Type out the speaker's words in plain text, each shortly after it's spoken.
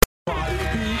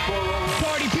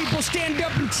don't stand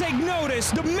up and take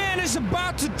notice, the man is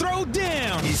about to throw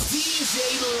down. It's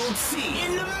DJ Little T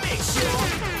in the mix, yo.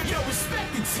 Yo,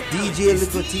 respect the town. DJ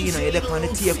Little T, you know, you're there on the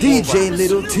tape. DJ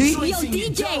Little T. Yo,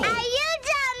 DJ. Are you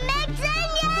done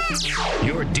mixing yet?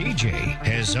 Your DJ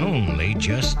has only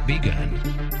just begun.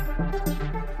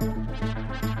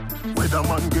 Weather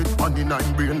man get on the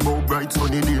 9 rainbow bright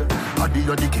sunny day. Adi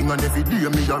a the king and every day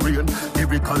me a rain.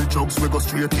 Lyrical jokes we go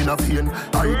straight in a vein.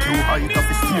 IQ height of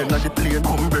the stain of the plane.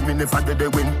 Come me never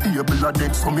dead when table a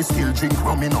dead. So me still drink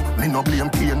rum, me no blame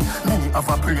pain. Me have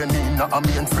a brain in a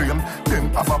mainframe. Them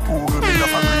have a pool, me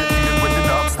have a great pain. When the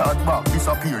dark start back,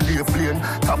 disappear, they flame.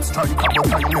 Top strike,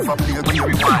 but I never play a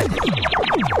game.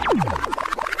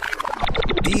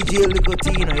 DJ Little T,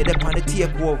 you know, you're there on the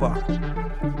takeover.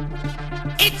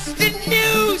 It's the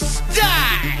new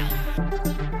style.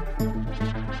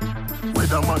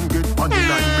 Weather man get on the 9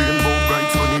 rainbow bright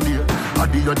sunny day.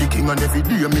 Adi a the king and every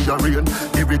day me a rain.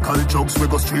 Lyrical jokes we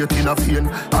go straight in a vein.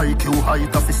 IQ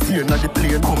height of the stain of the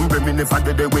plane. Come me never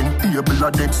dead when table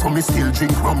a dead. So me still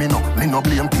drink rum, me no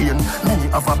blame pain. Me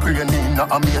have a brain in a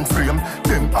mainframe.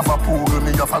 Them have a pool,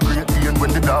 me have a great pain.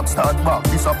 When the dark start back,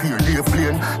 disappear, they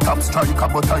flame. Top striker,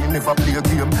 but I never play a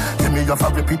game. Then me have a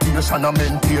reputation I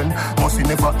maintain. Must you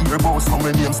never hear about some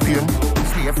names Spain.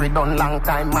 Slavery done long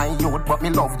time, my youth, but me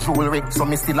love jewelry, so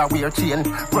me still a wear chain.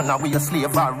 Run away a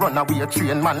slave or run away a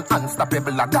train, man,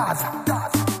 unstoppable a Gaza.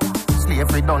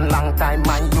 Slavery done long time,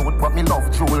 my youth, but me love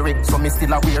jewelry, so me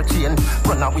still a wear chain.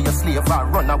 Run away a slave or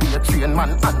run away a train,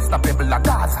 man, unstoppable a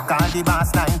Gaza. Call the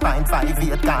boss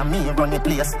 9.58, call me run the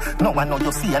place. No one know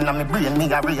you see and me brain me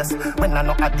a race. When I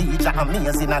know a DJ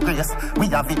amazing a grace, we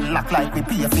have it locked like we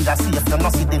pay for the safe. You know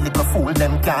see the little fool,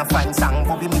 them can't find song.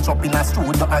 But me drop in a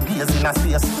studio and gaze in a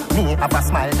space. Me have a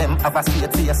smile, them have a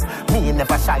straight face. Me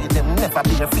never shy, them never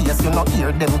bare face. You know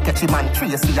hear them catch him and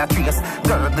trace, see a trace.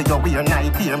 Girl, do you wear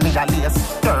night, hear me a lace.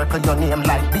 Circle your name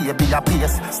like baby a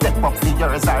pace. Step up for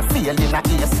yours or fail in a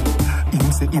ace.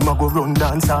 Him say him a go run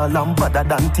dance all and better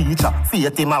than teacher.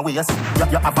 Faith him a waste.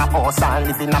 You have a house and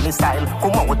live in a me style.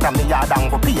 Come out of me yard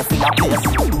and go pay for your place.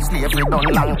 Slavery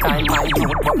done long time, my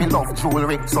youth, but me love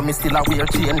jewelry, so me still a wear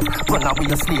chain. Run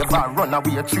away a slave or run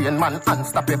away a train, man,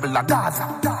 unstoppable a Gaza.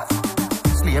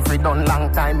 Slavery done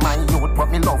long time, my youth, but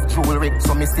me love jewelry,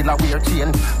 so me still a wear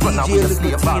chain. Run away a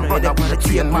slave or run away a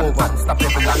train, man,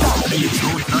 unstoppable a Gaza.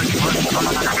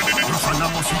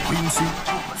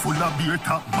 Full of beer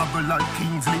top, bubble like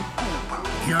Kingsley.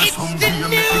 Here's some beer,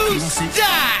 make the king sick.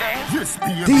 Yes,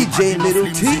 DJ Little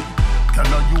T. Tell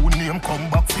her you name, come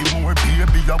back for more.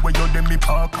 Baby, where you dem me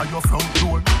park at your front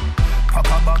door. Pack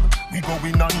a bag, we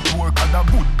going on tour. Cause a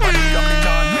good body, and me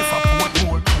nah never port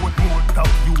more. Top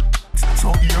you,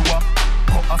 so here what?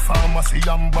 Go a pharmacy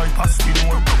and buy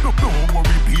passport. Don't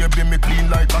worry, baby, me clean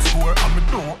like a store. And me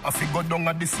don't have to go down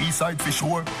at the seaside for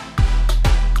sure.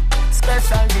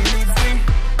 Special delivery,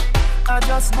 I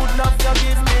just good love you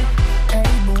give me.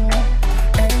 Hey boo,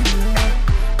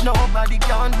 nobody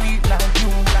can beat like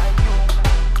you.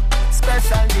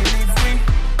 Special delivery,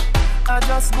 I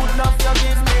just good love you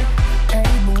give me.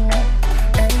 Hey boo,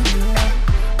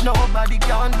 nobody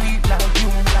can beat like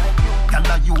you. Tell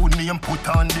her you name, put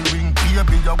on the ring.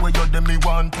 Baby, you where you dem me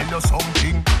want, tell you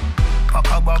something.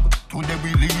 Pack a bag, today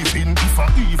we leaving. If I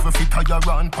even fit a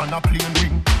run on a plane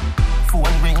ring.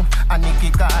 Phone ring, and Nicky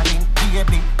calling.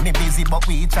 Baby, me busy but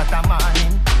we chat a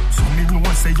morning. So me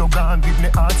know say you gone with me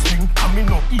heartstring. And me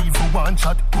no even one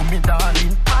chat to me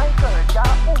darling. My girl,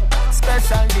 yeah, ooh.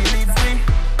 Special delivery,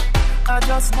 I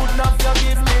just good love you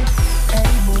give me.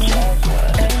 Hey boo,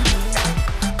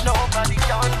 nobody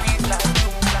can beat like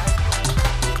you.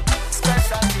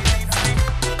 Special delivery,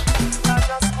 I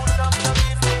just good love you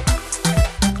give me.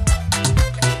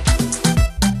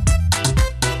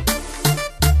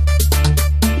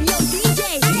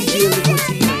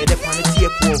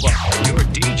 Your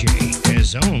DJ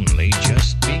has only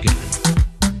just begun.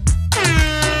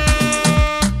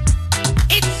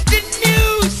 It's the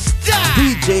new style.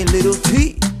 DJ Little T.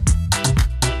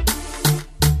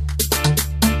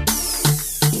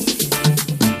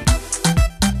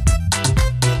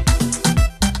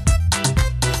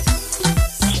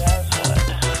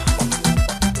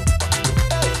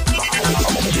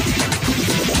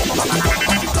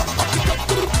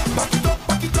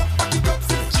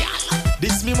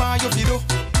 This me why you fi do.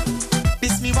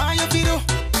 This me why you fi do.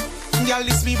 Girl,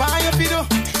 this me why you fi do.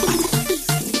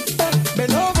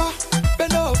 Bend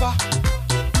over.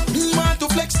 Me want to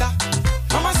flex that.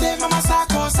 Mama say, mama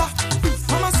sarcosa.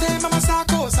 Mama say, mama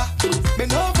sarcosa.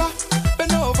 Bend over.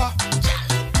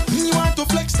 Me want to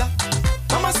flex that.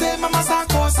 Mama say, mama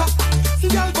sarcosa.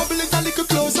 Girl, bubble it a little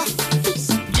closer.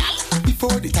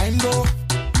 Before the time go.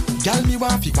 Girl, me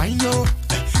want fi wine you.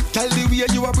 Tell the way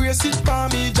you a brace it for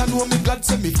me. Jah know me glad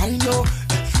say me find you.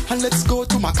 And let's go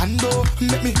to my condo.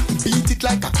 Make me beat it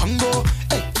like a tango.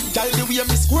 Hey, girl, the way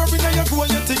me squirming and you go,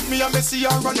 you think me a Messi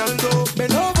or Ronaldo.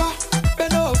 Bend over,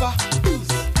 bend over.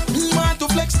 Me want to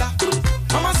flex that.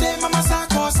 Mama say, mama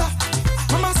sarcosa.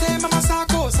 Mama say, mama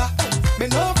sarcosa.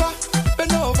 Bend over,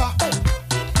 bend over.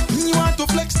 Me want to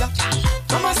flex that.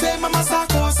 Mama say, mama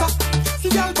sarcosa.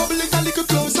 Girl, bubble it a little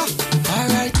closer.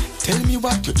 Alright, tell me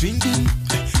what you're drinking.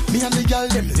 Me and the girl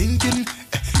them linking.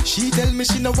 She tell me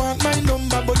she no want my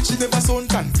number, but she never sound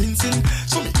convincing.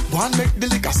 So me want make the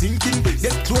liquor sinking.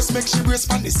 Get close, make she brace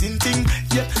pan the sin thing.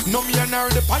 Yeah, no me and her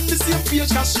the pan the same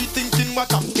page, cause she thinking what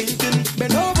I'm thinking.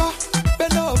 Bend over,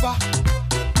 bend over.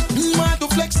 Me want to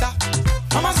flex that.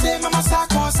 Mama say, mama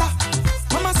sarcosa.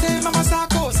 Mama say, mama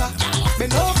sarcosa.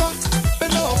 Bend over,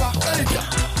 bend over. Hey, yeah.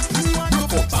 Me want to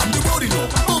flex that. I'm the body no.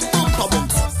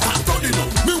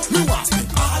 Me want spend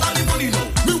all of the money no.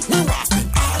 Me want spend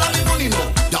all of the money no.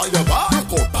 Y'all you back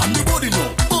up and the body no.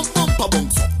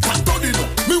 Bounce up, can't turn it no.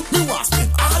 Me want spend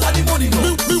all of the money no. Me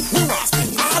want spend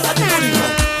all of the money no.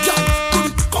 Y'all,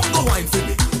 come go wine for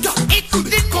me. Y'all, come go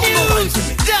wine for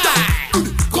me. Y'all,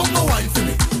 come go wine for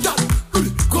me. Y'all,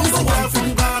 come go wine for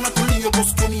me. Gonna to leave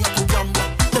us to me at the gamba.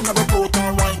 Them never broke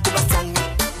and wine to the song.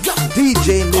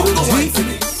 DJ Little T.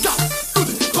 Y'all,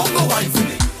 come go wine for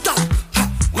me.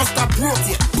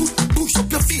 Push up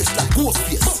your face like ghost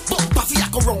face. Bump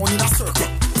like a round in a circle.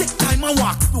 Take time and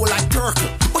walk slow like turkey.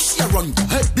 But she a run,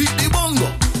 hey, beat the bongo.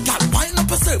 Girl, wind up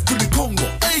herself to the Congo.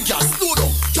 Hey, girl, slow down,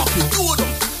 chop it, slow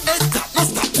down. Head tap, no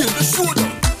stop till the show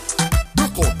down.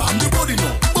 Break up, bam the body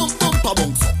now. Bump a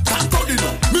bounce up, can't turn it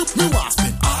now. Me want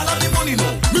spend all of the money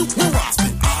now. Me want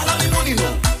spend all of the money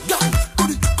now. Girl, do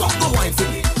the Congo wine for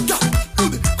me. Girl, do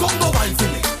the Congo wine for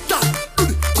me. Girl, do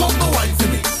the Congo wine for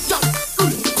me. Girl, do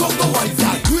the Congo wine for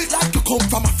me. Do it like you come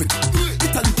from Africa.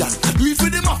 Italy girl, do it for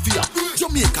the mafia.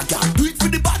 Jamaica girl, do it for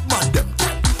the bad man them.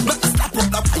 Let us stop up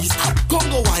that ice.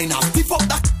 Congo wine now, stiff up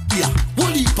that beer.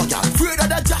 One leap a girl, afraid of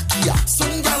the Jackie.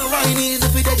 Some girl whining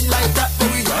if it dead like that,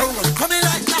 but we are coming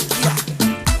like Jackie.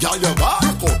 Girl, you back,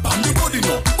 break up and the body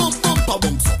now. Bump a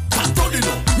bounce up, can't turn it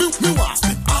now. Me want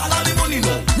spend all of the money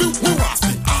now. Me want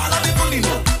spend all of the money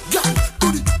now. Girl, do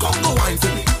the Congo wine for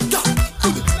me. Girl, do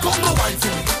the Congo wine for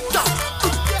me. Girl, do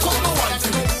the Congo wine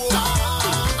for me.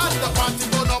 And the party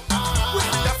burn up with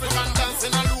the African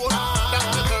dancing alone. That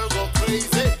the girl go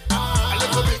crazy, a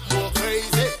little bit more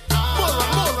crazy,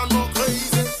 more and more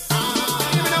crazy.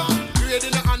 Give me now, bread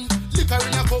in a hand, liquor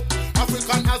in a cup.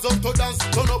 African has up to dance,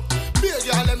 turn up. Big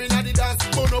girl, let me know the dance,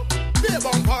 burn up. Big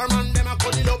bumper man, them a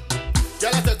cut it up.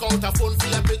 Girl, I take out a phone for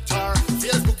your picture.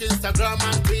 Facebook, Instagram,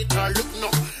 and Twitter. Look no,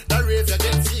 the rave you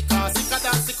get sicker. Sicker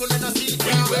than sicker in a seat.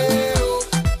 We way up,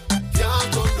 can't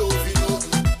turn down for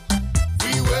nothing.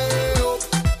 We way up,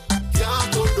 can't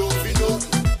turn down for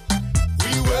nothing.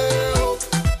 We way up,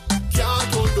 can't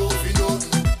turn down for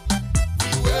nothing.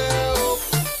 We way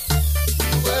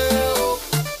up,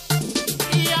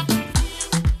 yeah.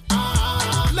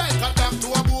 Like a dam to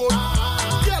a boat.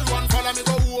 Girl, one follow me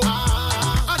go home.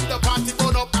 And the party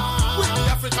burn up with the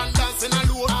African dancing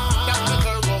alone. That the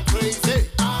girl go crazy,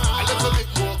 a little bit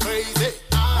more crazy,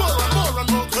 more and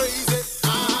more crazy.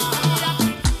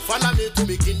 Follow me to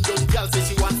me kingdom. Girl say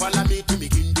she want follow me to me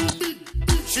kingdom.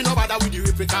 She no bother with the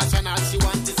repercussion. All she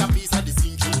want is a piece of the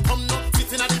sinking. Come now,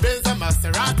 sitting at the Benz and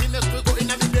Maserati. Let's go in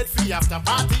and be bed free after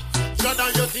party. Shut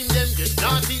down your thing, them get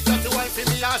naughty. That's the wife in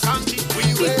me a shanty.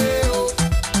 We way up,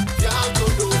 can't go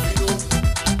do we know.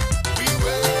 We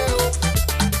way up,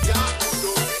 can't go do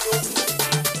we know.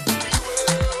 We way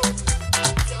up,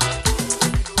 can't go do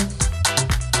we know.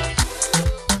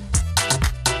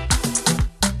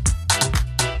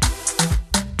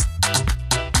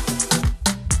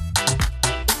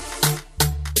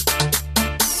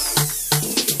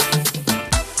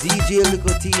 DJ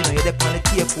Licotino, you're the on the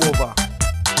takeover.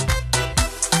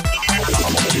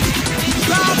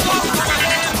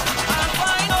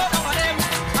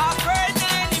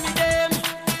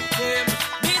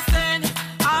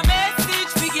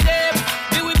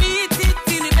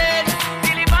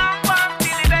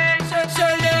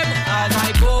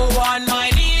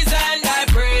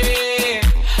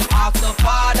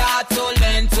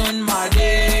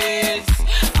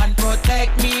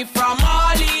 From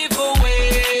all evil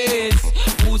ways,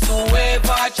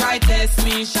 whosoever try test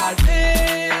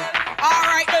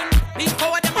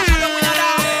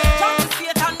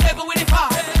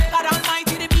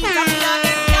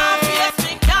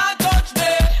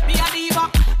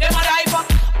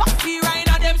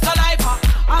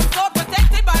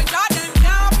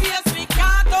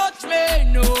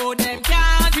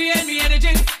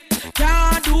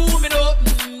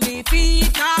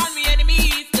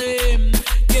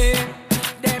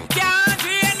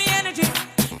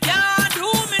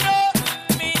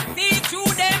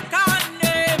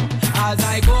as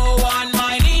I go on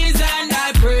my knees and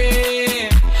I pray.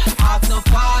 Ask the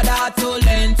Father to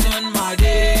lengthen my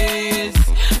days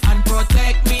and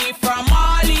protect me from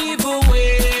all evil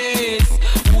ways.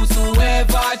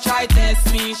 Whosoever try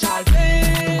test me shall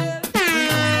fail.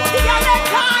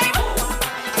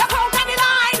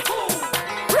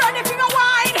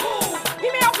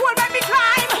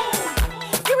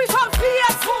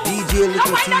 DJ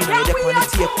Little Tino, you're the one to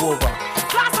take over.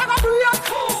 Class I go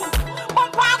break,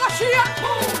 bumper I go shake.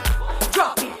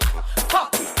 Drop it,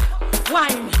 pop it,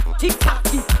 wine, tick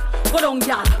tock it. Go down,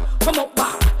 y'all, come up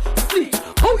back, split.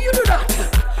 How you do that?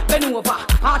 Bend over,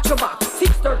 arch your back.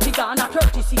 6:30 gone at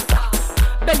 36.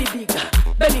 Belly big,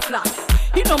 belly flat.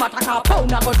 It no matter how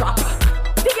pound I go drop.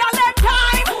 Dig your leg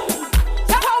time.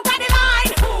 Step out on the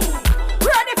line.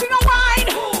 Ready for your wine.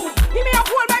 Give me a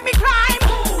pole, make me climb.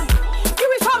 Give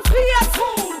me some space.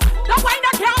 The wine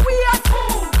that can't wait.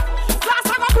 Glass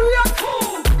I go break.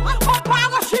 Bumper I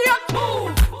go shake.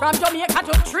 From Jamaica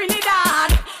to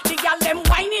Trinidad, the girl them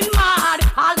whining mad.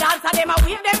 All dancer them a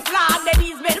wave them flag.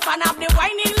 Ladies men fan of the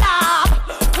whining lab.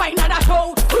 Wine at a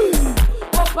show.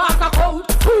 Up back a coat.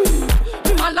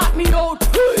 Me man lock me out.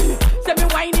 Say me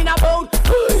whining about.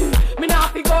 Me nah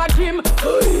fi go a gym.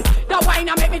 The wine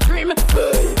a make me trim.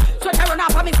 Sweat a run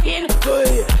off of me skin.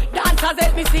 Dancers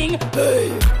help me sing.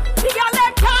 The girl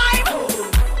them time.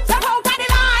 Step out on the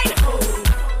line.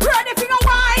 Ready for your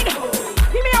wine.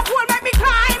 Give me a pole, make me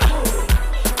climb.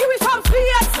 Give me some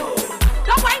space.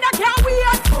 The wine that can't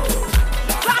wait.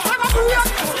 Glass I go break.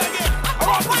 I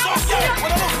want to stop here.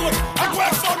 When I look good, I go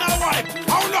out so now wine.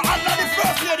 I will not handle the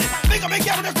first lady. Make a big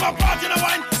game with this my party in the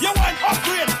wine. You wine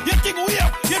upgrade. You think weird.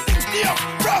 You think stiff.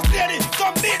 First lady,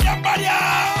 come beat them body.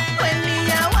 When me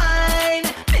a wine,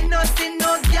 me no see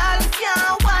no girl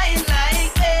can't wine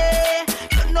like me.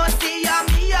 You no see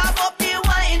me a up the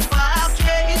wine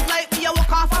factory. It's like me a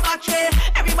walk off a battery.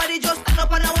 Everybody just stand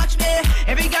up and watch me.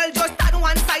 Every girl just stand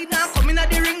one side now. Come in at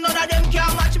the ring, none of them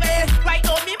can match me. Right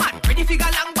now me man, pretty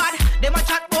figure long bad. Them a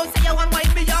chat about say you want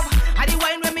wine me up. And the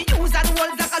wine when me use and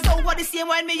hold like as over the same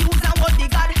wine me use and what the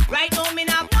God. Right now me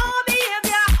have no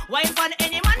behavior. Wine for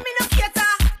any man me no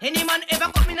cater. Any man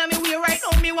ever come in and me way right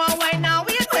now me want wine now.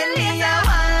 Wait when me a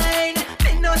wine,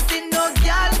 me no see no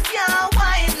girl can't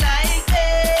wine like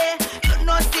me. You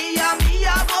no see me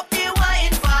a up the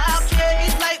wine factory.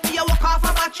 It's like me a walk off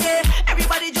a battery.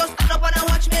 Everybody just stand up and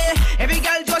watch me. Every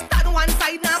girl just stand one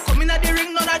side now. Come in at the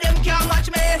ring, none of them can watch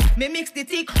me. Me mix the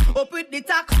tick up with the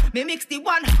tack. Me mix the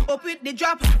one up with the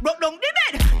drop. Broke down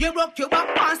the bed. You broke your back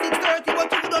past 6:30,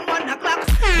 but you done 1 o'clock.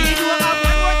 Me do have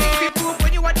one more thing to prove.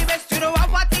 When you are the best, you know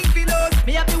have what thing for lose.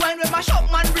 Me have the wine with my shop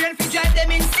man brain fi drive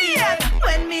them insane.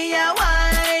 When me a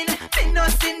wine, me no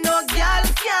see no girl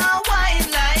can't wine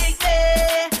like me.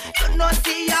 You no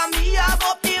see me a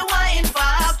up the wine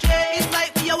factory. It's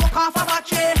like me a walk off a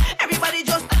battery. Everybody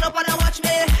just stand up and watch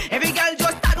me. Every girl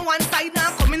just stand one side now.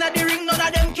 Come in at the ring, none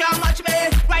of them can match me.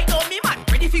 Right now me man,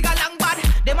 pretty figure long bad.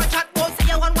 Them a chat about say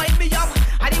you want wine me up.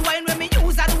 And the wine when me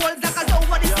use and hold like as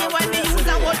over the same wine me use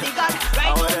and what they got.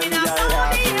 Right now me now so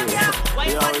behavior.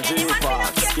 Wine for any man me no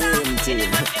cater. Any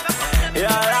man ever come to me. Yo,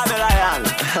 Robbie Lion.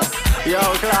 Yo,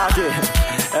 Clarky.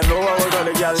 Everywhere we're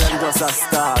gonna get them just a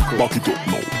star. Back it up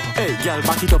now. Hey, girl,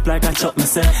 back it up like a chop, me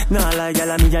say. Nah, like,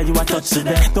 girl, me, yeah, you a touch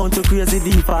today. Don't too crazy,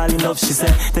 deep, fall in love, she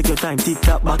say. Take your time, tick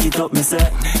tock, back it up, me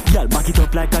say. Girl, back it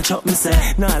up like a chop, me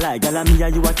say. Nah, like, girl, me, yeah,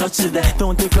 you a touch today.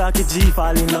 Don't take like a G,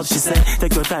 fall in love, she say.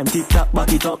 Take your time, tick tock,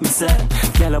 back it up, me say.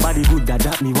 Girl, your body good,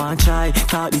 that me want try.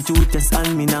 Talk the truth, test,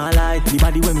 and me nah lie. The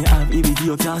body when me have, if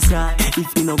video can't sky.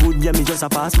 If you no good, yeah, me just a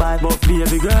pass by. But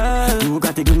baby girl, you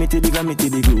got to give me to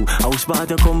the glue. I wish part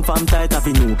you come from tight of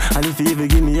you. And if you ever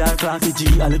give me a classy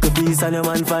G, a little piece and your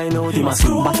man find out he must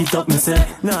screw. Back it up, me say.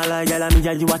 Nah, like, girl, me,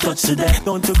 yeah, you a touch today.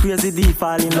 Don't too crazy, deep,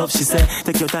 fall in love, she say.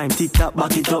 Take your time, tick tock,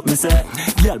 back it up, me say.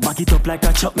 Girl, back it up like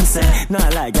a chop, me say. Nah,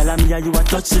 like, girl, me, yeah, you a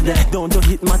touch today. Don't do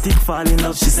hit my tick, fall in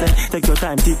love, she say. Take your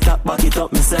time, tick tock, back it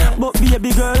up, me say. But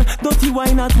baby girl, don't you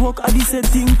wine at work at the same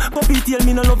thing. Puppy tell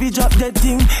me no love you drop dead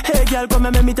thing. Hey girl, come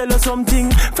and let me tell you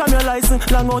something. From your license,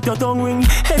 long out your tongue ring.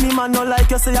 Any man no like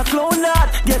you, say a clown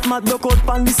that. Get mad, broke out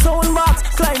pan the sound box.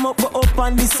 Climb up, go up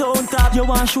on the sound top. You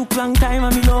want shoot long time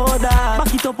and me know that.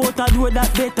 Back it up out a door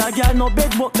that better, girl. No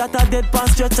bed but that a dead pan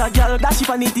stretch a girl. Dash it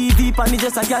on the TV, pan it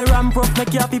just a girl. Ramp up,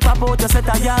 make you happy pop out, you set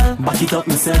a girl. Back it up,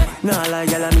 me say. Nah, like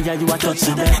girl, me girl, you a touch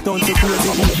today. Don't take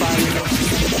crazy, deep body.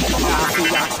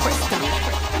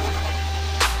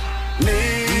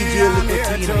 DJ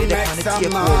Little Tino, you're the one to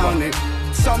take over.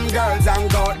 Some girls and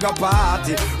God go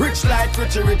party. Rich like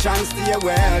Richie Rich and stay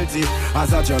wealthy.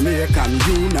 As a Jamaican,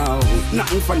 you know.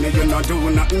 Nothing funny, you not do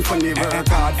nothing funny. Work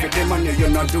hard for the money, you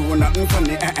not do nothing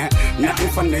funny. Nothing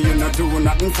funny, you not do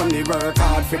nothing funny. Work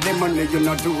hard for the money, you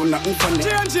not do nothing funny.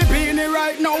 Change the Beanie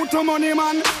right now to Money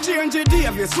Man. Change the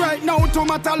Davis right now to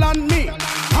Matalan me.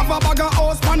 Have a bag of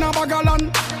house, pan a bag of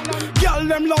land. Girl,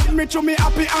 them love me to me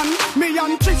happy and me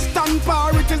and Tristan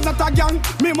Parr, it is not a gang.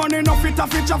 Me money no fit a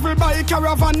fit travel by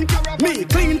caravan. Me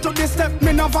clean to the step,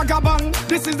 me no vagabond.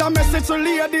 This is a message to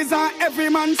ladies and every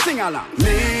man sing along.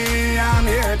 Me, I'm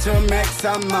here to make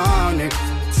some money.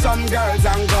 Some girls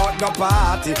and God go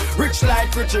party. Rich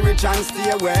like Richie Rich and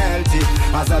stay wealthy.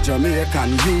 As a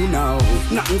Jamaican, you know.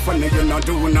 Nothing funny, you not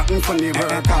do nothing funny.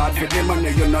 Work hard for the money,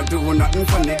 you not do nothing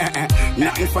funny.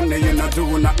 Nothing funny, you not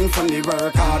do nothing funny.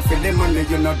 Work hard for the money,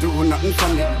 you not do nothing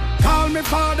funny. Call me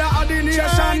father of the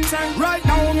nation. Right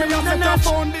now, me have set a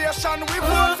foundation. We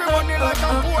work for money like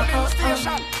a polling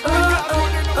station.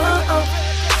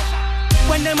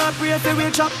 When them a pray for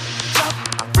we chop,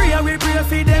 pray we pray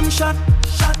for them shot.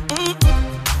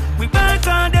 We work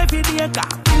hard every day,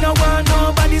 we no want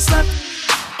nobody slap.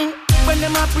 When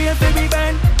them a pray for we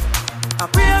burn, I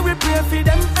pray we pray for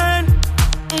them earn.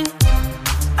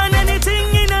 And anything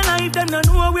in a life, them no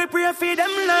know we pray for them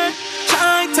learn.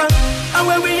 China, and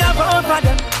when we have over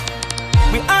them,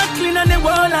 we are clean on the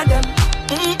wall of them.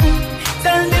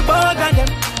 Tell the bug of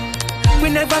them, we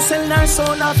never sell our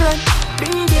soul of them.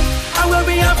 Bing bing, and when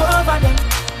we have over them,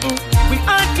 we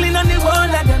are clean on the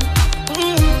wall of them.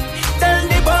 Tell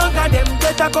the bug of them,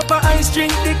 get a cup of ice,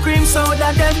 drink the cream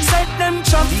soda. Them set them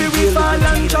chop, we fall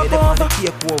and chop over.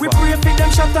 We pray for them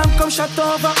shut and come shut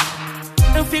over.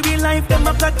 And for we life, them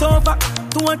a cut over.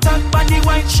 To attack by the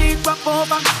white sheep up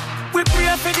over. We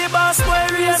pray for the boss boy,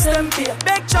 raise them pay.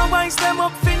 Beg John wise them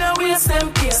up, finna waste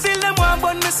them pay. Still them want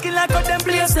bun me skill, I got them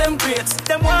place them great.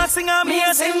 Them want sing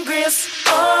amazing grace.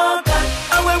 Oh God,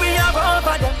 and when we have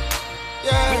over them,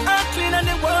 yeah. We are clean on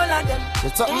the wall of them.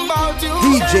 It's something about you,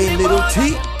 DJ Little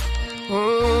T.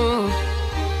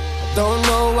 Don't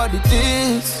know what it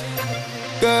is,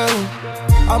 girl.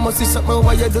 I must see something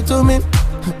what you do to me.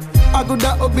 I go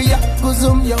that obi ya go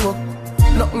zoom ya up.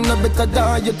 Nothing no better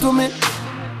than you to me.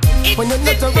 When you're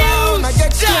not around, I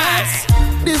get stressed.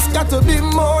 This got to be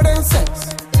more than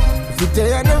sex. If you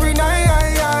day and every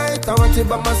night, I want you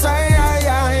by my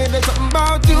side. There's something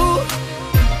about you,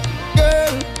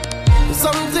 girl. There's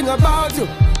something about you.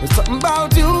 There's something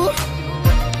about you,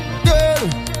 girl.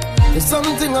 There's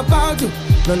something about you.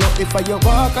 No, no, if I you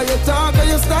walk or you talk or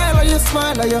you style or you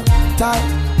smile or you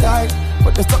tight.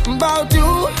 But there's something about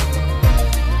you,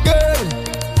 girl.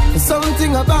 There's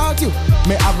something about you.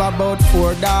 Me have about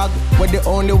 4 dogs, where the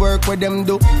only work where them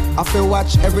do. I feel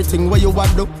watch everything where you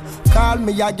want do. Call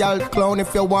me a gal clown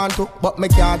if you want to, but me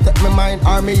can't take my mind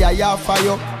or me a yell for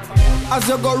you. As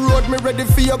you go road, me ready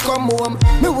for you come home.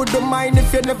 Me wouldn't mind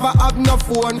if you never have no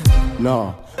phone.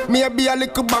 No. Maybe a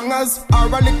little bangers or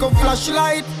a little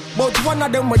flashlight, but one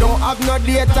of them we don't have no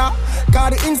data. Cause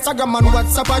the Instagram and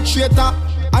WhatsApp a traitor.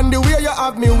 And the way you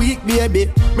have me weak, baby,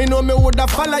 me know me woulda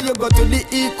follow you go to the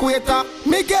equator.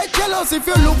 Me get jealous if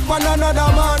you look for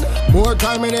another man. More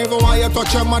time me never want you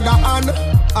touch your mother hand.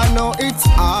 I know it's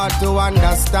hard to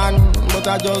understand, but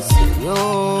I just see you.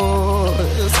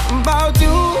 There's something about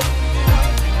you,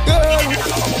 girl.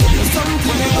 There's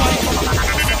something about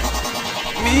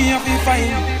me have to find,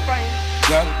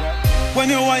 girl. When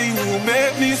you whine, you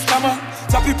make me stammer.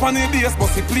 Tap it on the bass,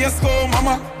 but the place go,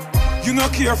 mama. You no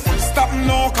careful, stop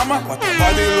no, come on. But the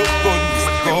body look good,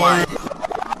 go.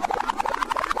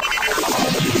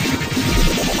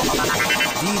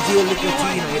 DJ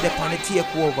Licotino, you're the on the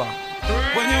takeover.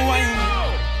 When you whine,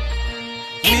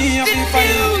 me have to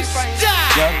find,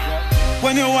 girl.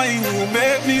 When you whine, you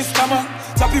make me stammer.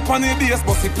 Tap it on the bass,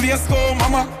 but the place go,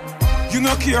 mama. You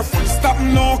no careful, stop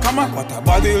no, come on. But the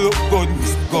body look good,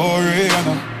 Miss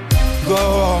Koreana.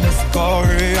 Go, Miss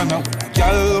Koreana.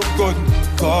 Girl look good,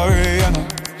 Koreana.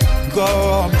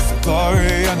 Go, Miss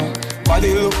Koreana.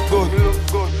 Body look good.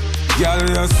 Girl,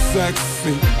 you're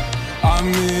sexy. I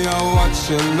me, I watch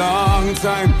a long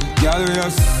time. Girl,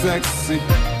 you're sexy.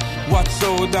 Watch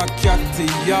how that catty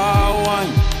ya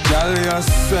wine. Girl, you're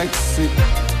sexy.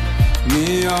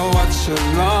 Me, I watch a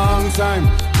long time.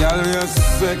 Girl, you're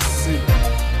sexy.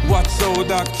 Watch how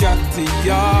that catty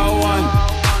ya wine.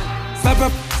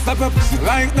 Step up, she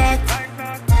like that.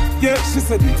 Yeah, she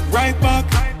said me right back.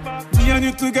 Me and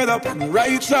you together on the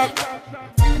right track.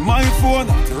 My phone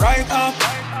on the right app.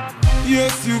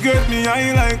 Yes, you get me,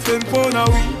 I like 10 pound a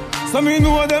week. So me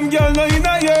know them girls know in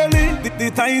a yearly. The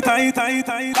tight, all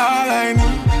I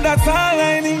need, that's all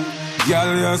I need.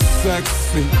 Girl, you're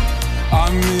sexy.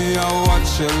 And me, I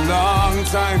watch a long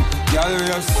time. Girl,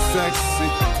 you're sexy.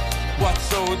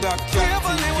 Watch out that cat,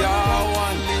 yeah,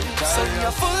 one little. So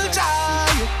you're full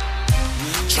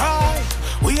try.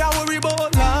 We are worried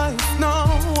about life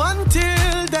now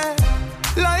until then.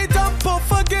 Light and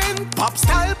puff again. Pop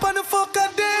style on the fuck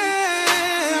of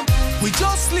them. We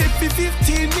just live for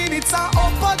 15 minutes and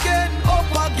up again.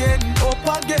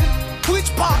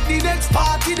 Which part the next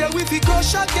party that we fi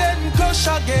crush again.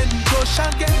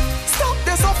 Stop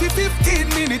this off for 15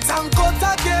 minutes and cut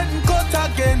again.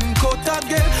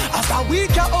 After we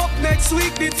get up next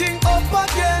week, the thing up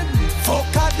again.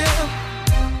 Fuck them.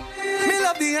 Me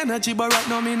love the energy, but right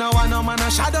now me no want no man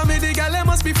a shadow me. The girl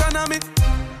must be fan of me.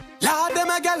 Lord, them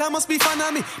a girl must be fan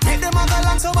of me. Make them a go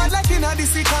along so bad like in a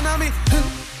this economy.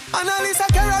 Annalisa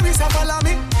Carabisa follow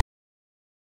me.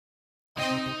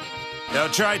 Yo,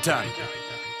 try time.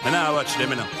 And I watch them,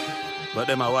 you know. But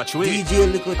them I watch we. DJ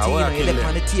Licotino, you them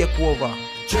on the takeover.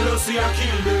 Jealousy I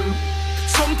kill them.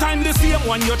 Sometimes the same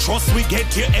one you trust, we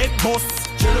get your head bust.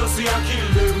 Jealousy I kill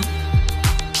them.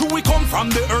 True we come from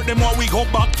the earth, them while we go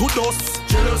back to dust.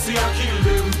 Jealousy I kill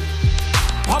them.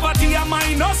 Poverty a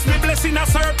minus, me blessing a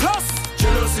surplus.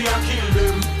 Jealousy I kill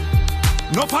them.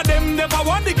 No for them never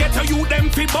want to get to you, them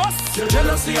fi bust.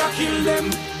 Jealousy I kill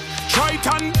them.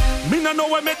 Triton, me no know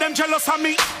what make them jealous of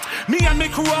me. Me and me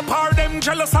crew up are them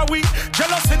jealous of we.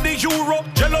 Jealous of the euro,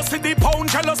 jealous of the pound,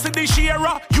 jealous of the share.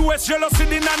 US jealous of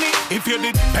the nanny. If you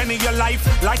did penny your life,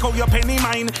 like how you penny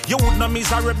mine, you would not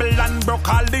miserable and broke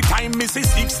all the time. Missy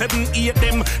 6, 7, 8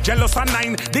 them, jealous of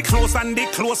 9. The close and the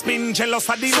close pin, jealous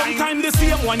of the line. Sometimes the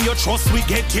same one you trust, we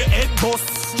get your head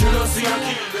bust. Jealousy I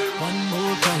kill them. One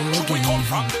more time again.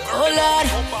 Oh Lord,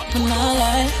 I'm not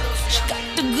lying. She got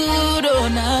the good, oh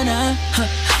na.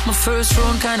 My first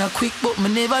round kinda quick, but me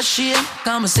never shame.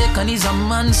 Cause my second is a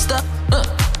monster.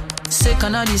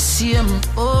 Second are the same.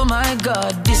 Oh my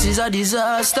God, this is a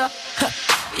disaster.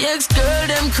 The ex-girl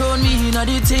them crown me in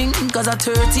the thing. Cause at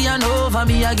 30 and over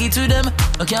me I give to them.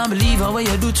 I can't believe how what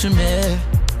you do to me.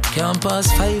 Can't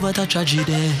pass 5 what a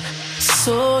tragedy.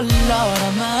 So Lord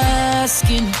I'm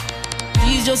asking,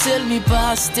 please just help me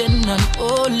past 10. And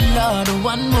oh Lord,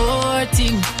 one more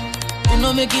thing, you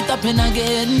know make it happen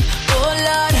again. Oh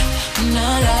Lord,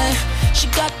 nah lie, she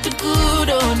got the good,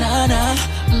 oh na.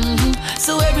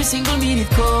 So every single minute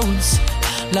counts.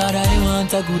 Lord, I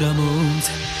want a good amount.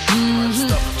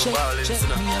 Check me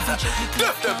out, check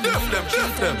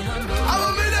them. I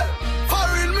want me there,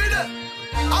 foreign me there.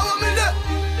 I want me there.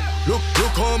 Look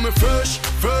how me fresh.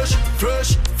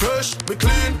 Me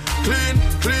clean.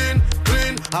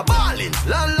 A ballin',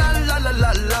 la.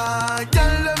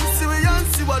 Girl, let me see we and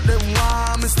see what them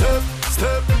want. Me step.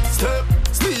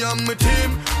 Me and my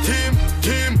team.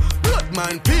 Blood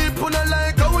mind people not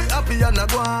like how we happy and a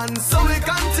go on. So we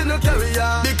continue carry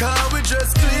on because we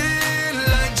just clean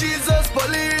like Jesus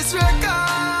police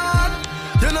record.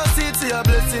 You know see a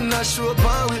blessing a show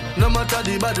upon we. No matter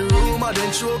the bad room I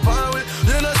then show upon we.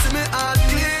 You know see me heart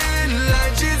clean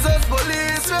like Jesus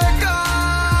police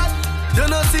record. You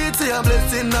know see a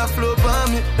blessing a flow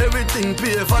upon me. Everything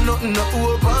pay for nothing no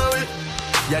open we.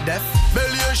 You deaf?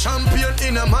 Belly a champion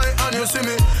in a my hand, you see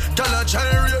me. Tell a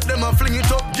child rate them a fling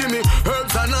it up, gimme.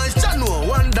 Herbs are nice, Jano,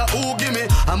 wonder who gimme.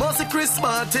 I must see Chris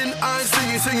Martin, I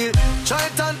sing it.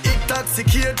 Triton,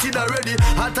 intoxicated already.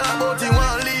 I talk about you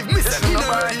want leave me, say me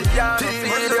not ready.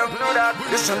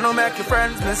 You should not make your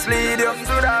friends mislead you.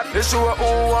 You show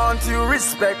who want you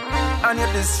respect and you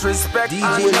disrespect.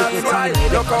 And that's why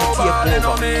look how bad you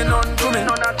no mean none to me.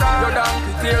 Your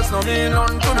donkey tears no mean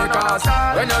none to me. Cause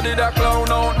when you did a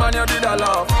clown out, man, you did a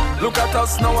laugh. Look at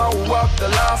us now, who walk the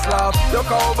last laugh. Look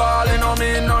how bad you no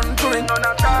mean none to me.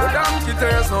 Your donkey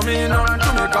tears no mean none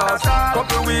to me. Cause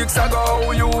couple weeks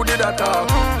ago you did a talk.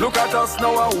 Look at us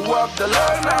now, who walk the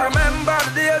last laugh. I remember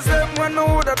the days when I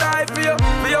would have died for you.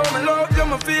 For you, me love you,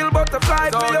 me feel butterfly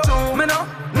for you. Me know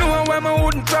when I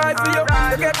wouldn't try for you.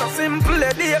 You get a simple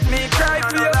date, me cry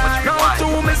for you. Now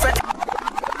to me say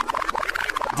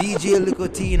DJ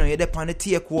Licotino, you're there on the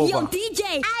takeover. Yo, DJ,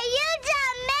 are you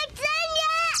done mixing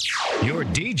yet? Your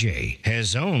DJ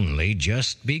has only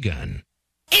just begun.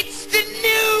 It's the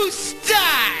new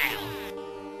style.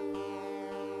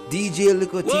 DJ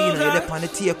Licotino, you're there on the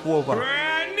takeover.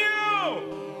 Brand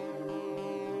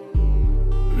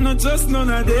new. Not just none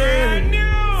of them. Brand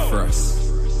new. Frost.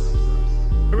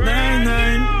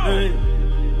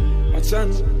 9-9. Watch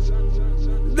out.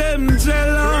 Them jealous.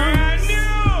 Brand new.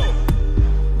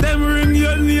 Them ring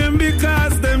your name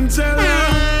because them jealous.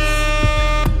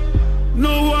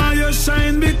 No why you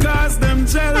shine because them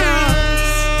jealous.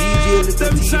 DJ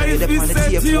Them try to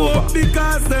set you up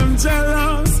because them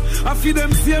jealous. I feel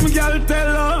them same girl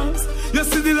tell us. You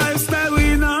see the lifestyle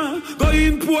winner. Go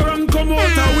in poor and come out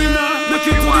a winner. Make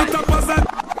it to the top as a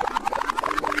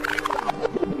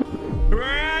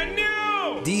brand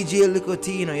new. DJ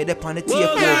Licotino, you're there on the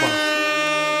takeover.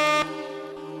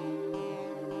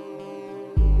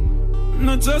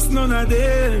 Not just none of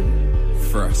them.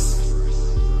 First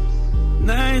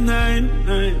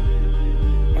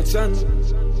 999. Watch out.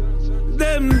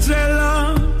 Them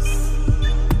jealous.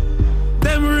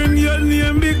 Them ring your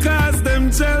name because them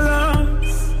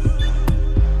jealous.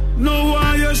 No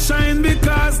why you shine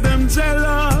because them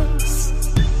jealous.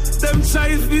 Them try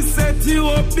to set you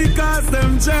up because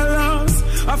them jealous.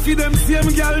 I feel them same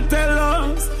girl tell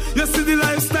us. You see the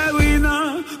lifestyle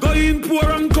winner. Go in poor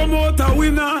and come out a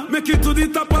winner. Make it to the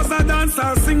top as a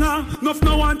dancer, singer. Nuff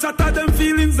no one chatter them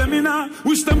feelings them inna.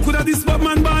 Wish them coulda this Bob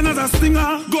man born as a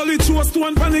stinger. Gully chose to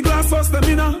one panny glass house them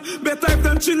inna. Better if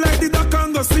them chill like the duck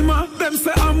and go simmer. Them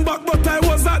say I'm back but I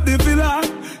was at the villa.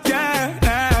 Yeah,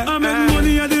 I make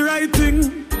money at the right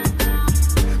thing.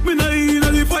 Me no in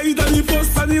the fight and the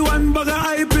fuss and the one bag of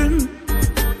hyping.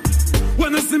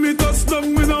 When you see me touch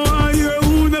down, me no want hear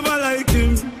who never like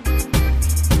him.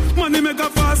 Money make a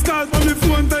fast call for me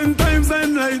phone 10 times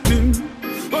and lighting.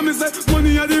 But me say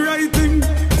money are the right thing.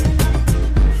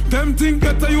 Them think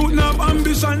get a youth now have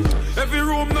ambition. Every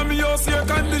room na me house air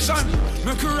condition.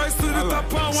 Make you rise to the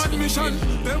top on one mission.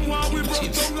 Them want we broke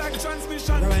down like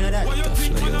transmission. Why you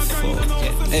think man a grind and all?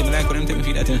 Hey, man, I couldn't tell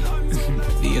me that.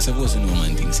 You're supposed to know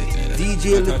man things like that.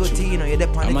 DJ Licotino, you're there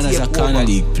on the takeover. I'm as a Corner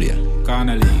League player.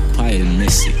 Corner League. Pile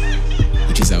Messi,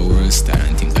 which is a world star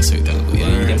and things like that.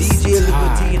 DJ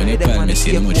Licotino, when you pile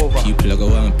Messi, how much people are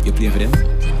going to play for them?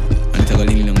 And it's a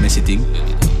living on Messi thing.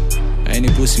 Any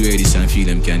pussy where this and feel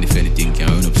them can defend the thing, can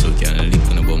run up so can link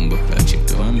on a bomb buck like chip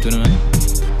to him to the man.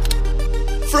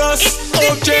 Frost,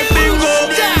 OJ bingo,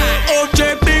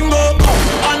 OJ bingo,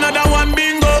 another one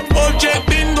bingo, OJ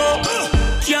bingo.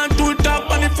 Can't do tap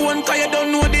on the phone cause you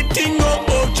don't know the tingo.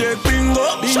 OJ bingo,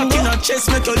 shot in a chest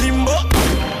make you limbo.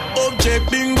 OJ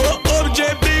bingo,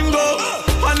 OJ bingo,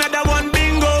 another one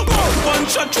bingo, one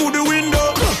shot through the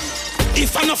window.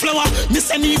 If I'm no flower,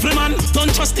 this an evil man. Don't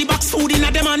trust the box food in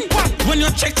a demand. When you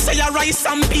check, say your rice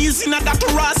and peas in a that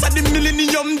ras at the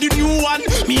millennium, the new one.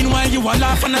 Meanwhile, you a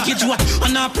laugh and I get you what?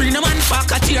 And I bring a man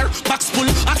back at here, box full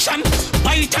action.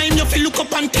 By the time you feel look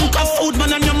up and think of food,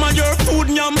 man, and your food,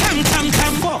 yum, tam.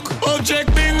 OJ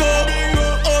bingo,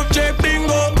 OJ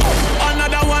bingo,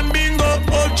 another one bingo,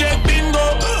 OJ bingo.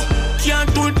 Can't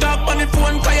do tap on the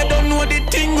phone cause you don't know the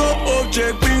tingo.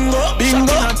 OJ bingo, bingo. Shot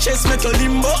in a chest make you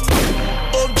limbo.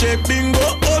 OJ bingo,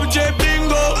 OJ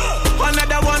bingo.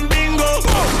 Another one bingo.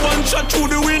 One shot through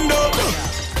the window.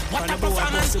 What a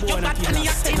performance, your balcony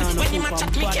acting. When you match up,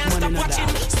 me can't stop watching.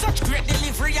 Such great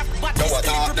delivery of what is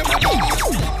delivery.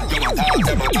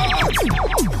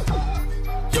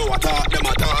 You a talk, them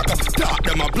a talk. Talk,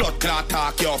 them a blood clot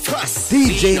talk, your first.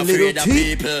 DJ Little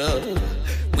T. people.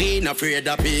 We ain't afraid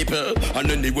of people. And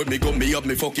anyway me go me up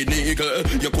me fucking eagle.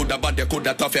 You coulda bad, you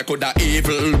coulda tough, you coulda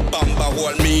evil. Bamba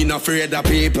hold me ain't afraid of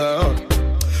people.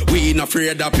 We ain't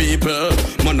afraid of people.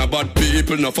 Man a bad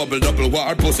people, no fubble double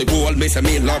war. Pussy gold, me say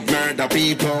me love murder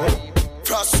people.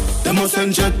 Trust, them a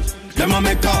send jet, them a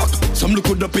make talk. Some look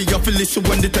coulda pay you fi listen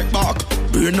when they take back.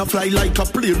 Brain a fly like a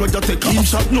plane when you take off.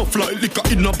 Shot no fly liquor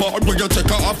in a bar when you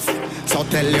take off. So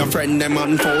tell your friend them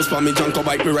and foes for me junk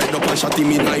bite me right up and shot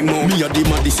him in my mouth. Me a the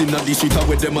maddest in the street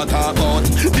with them a talk out.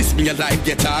 This me a life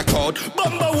get talk out.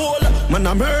 Bamba wall, man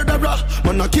a murderer,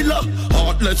 man a killer.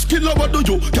 Heartless killer, what do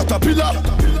you? Caterpillar.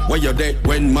 Where you dead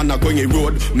when man a going a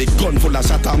road? Me gun full of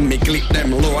shot and me click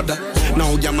them load.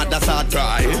 Now your mother start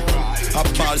cry. A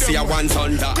ball see a one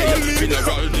son die. Been a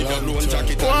roll with your lone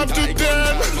jacket and tie.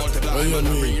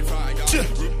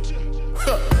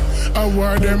 I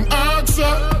wear them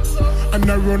answer and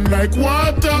I run like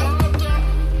water.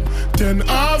 Then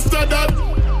after that,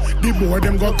 the boy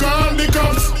them go call the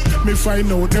cops. Me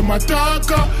find out them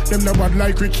attacker. Them the bad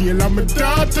like Ricky and my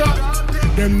daughter.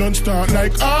 Them non-start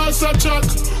like ass a chuck.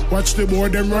 Watch the boy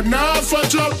them run off a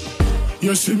truck.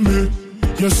 You see me,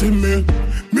 you see me.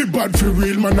 Me bad for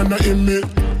real man and not in me.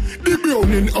 The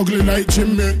browning ugly like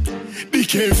Jimmy. The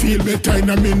K feel better in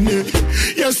a minute.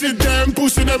 You see them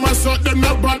pussy them a suck them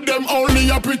not bad them only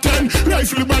a pretend.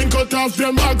 Rifle bind cut off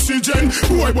them oxygen.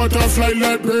 Boy butterfly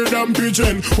like bird and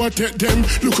pigeon. What take them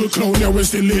look a clown you we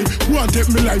still live. What take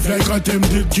me life like a them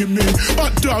did give me.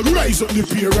 Hot dog rise up the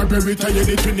pier up every time you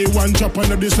did 21 chop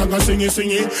on the song and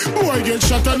sing it. Boy get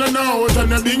shot on an house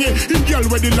and a bingy. The girl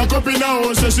with the lock up in the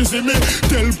house says she see me.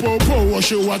 Tell Popo what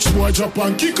she watch boy drop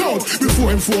and kick out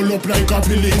before him fall up like a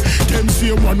pilly. Them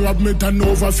see one rob me met an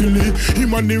over Philly.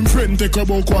 Him and him friend take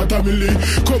about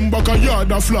 $250,000. Come back a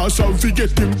yard of floss and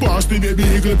forget him past the baby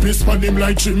eagle piss pan him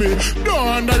like Jimmy. Don't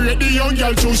underrate the young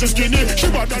girl too, she skinny. She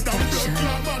better than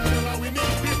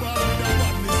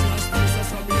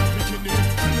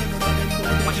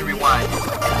Once you rewind.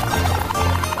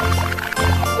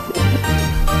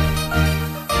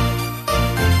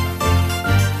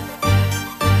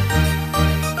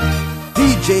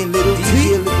 DJ Little T,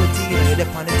 you're the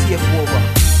on the takeover.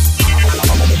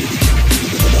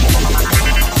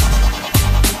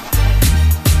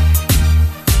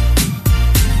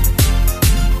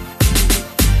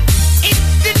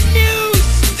 It's the new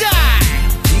style.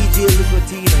 DJ Little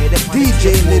T, you're the DJ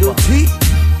Little T,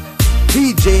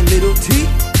 DJ Little T.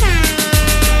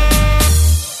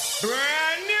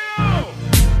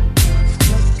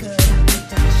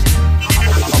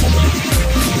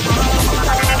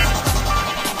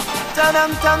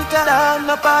 Ta-dam-tam-ta-dam,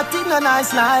 no party no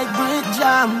nice like brick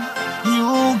jam.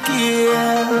 You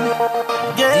care,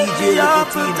 get me up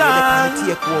for time,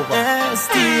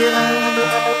 still.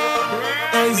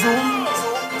 Hey Zoom,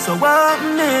 so what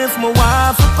if my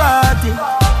wife a party?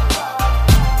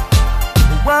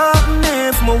 What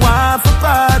if my wife a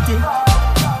party?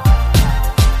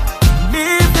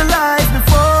 Live your life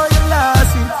before you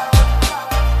lost it.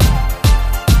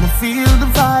 Me feel the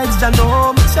vibes, I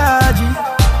know me charge it.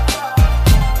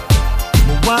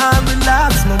 Want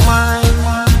relax my mind,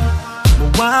 I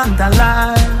want a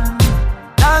life.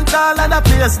 Dance all of the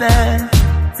place there,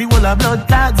 feel a blood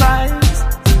clot vibes.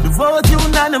 The vote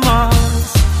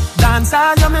unanimous, dance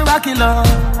all your miraculous.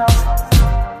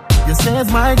 You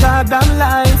saved my goddamn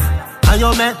life, and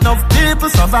you make enough people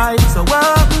survive. So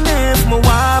what if my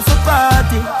wife a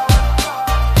party?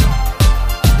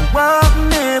 What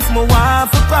if my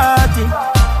wife a party?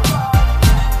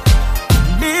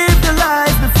 Live the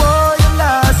life before you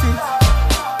lost it.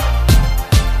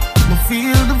 Me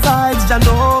feel the vibes, I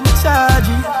know me charge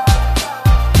it.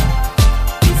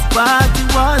 If party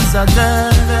was a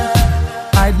girl,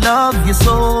 I'd love you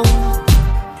so.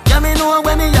 Yeah, me know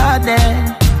when me are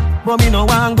there, but me no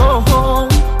want go home.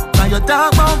 Now you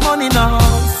talk about money now,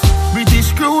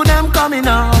 British crew them coming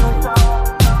out,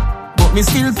 but me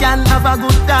still can have a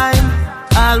good time.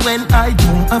 All when I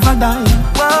don't have a dime.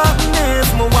 What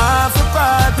if my wife a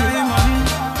party?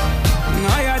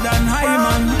 Higher than high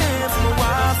man.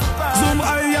 Zoom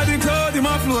higher the cloud in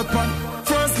my float pan.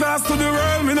 First class to the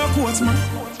world, me no quotes man.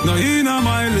 No inna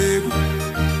my leg.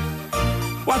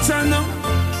 Watch out now.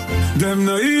 Them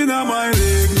no inna my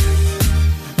leg.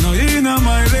 No inna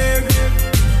my leg.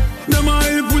 Them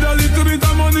I put a little bit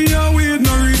of money and weed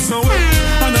no reach no way.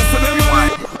 And I said them I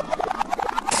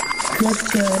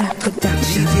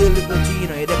DJ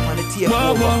Libertino, you're the on the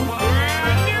takeover.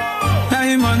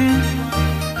 Hey man,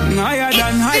 higher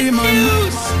than high man.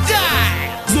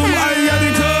 Zoom higher the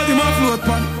cloud in my float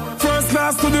pan. First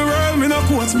class to the world, me no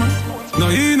quotes man. No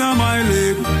inna my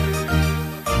leg.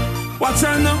 Watch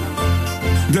out now.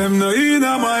 Them no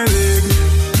inna my leg.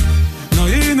 No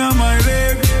inna my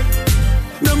leg.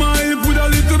 Them I put a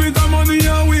little bit of money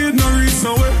and weed no reach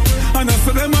no way. And I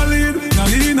said them a lead. No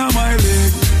inna my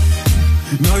leg.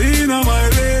 No inna my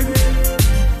leg.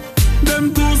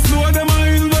 Them too slow, them a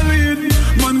invalid.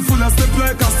 Man full of step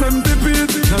like a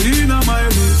centipede. No inna my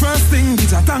leg. First thing,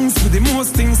 bitch, I thanks for the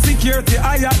most things. Security,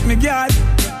 I at me guard.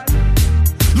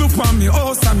 Look on me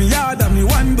house and me yard and me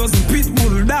 1 pit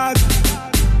bull dog.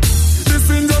 This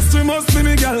industry must be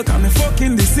me girl, cause me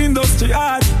fucking this industry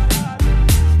hard.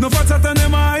 No fatter than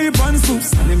them a hype and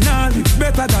soups, and them nah live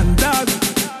better than dog.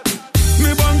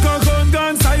 Me bank account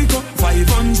gone psycho,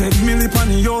 500 milli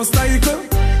pan your cycle.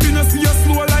 You know see your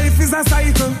slow life is a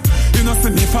cycle. You know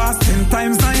see me fast 10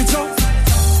 times night show.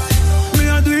 Me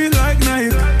a do it like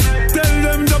night. Tell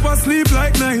them drop asleep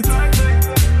like night.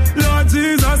 Lord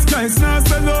Jesus Christ, now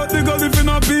sell out the gold if you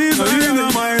not be. No inna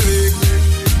my leg.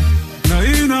 No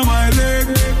inna my leg.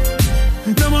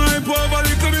 Them a hype over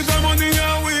little bit of money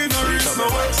and we no reach so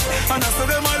much. And I say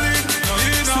them a lead. No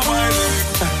inna my leg.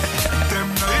 Them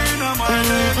no inna my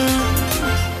leg.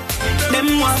 Them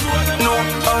want know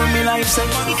how me life say.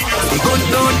 It good,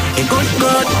 it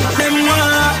good. Them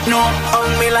want know how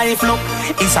me life look.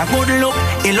 It's a good look,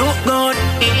 it look good.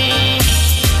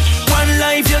 One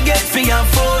life you get for your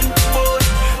phone.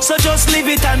 So just leave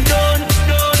it and done.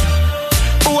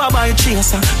 Who a buy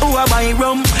chaser, who a buy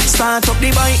rum. Start up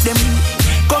the bike them.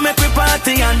 Come make we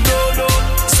party and do.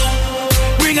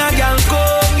 Bring a girl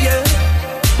come, yeah.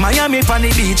 Miami pan the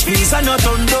beach, visa not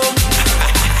done down.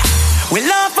 We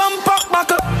laugh and pop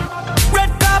back up.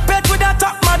 Red carpet with a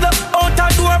top model. Out a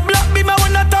door block, be my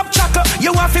one a top chucker.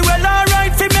 You want fi well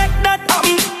alright fi make that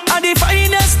happen. And the the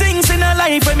finest things in a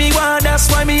life when me want. That's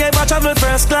why me ever travel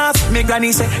first class. Me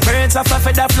granny say, birds of a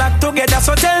feather flock together.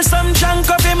 So tell some chunk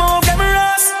of him move them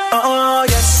rust. Oh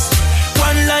yes,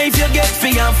 one life you get for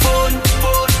your phone.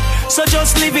 So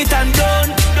just leave it and done.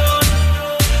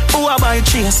 Who a buy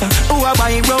chaser, who a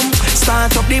buy rum?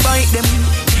 Start up the bike them.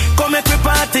 Come make we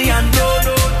party and run.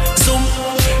 Zoom,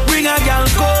 bring a girl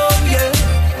come, yeah.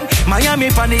 Miami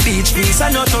for the beach, please,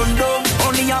 and not on down.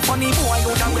 Only a funny boy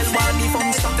who done well body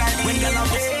from stuff. When you're not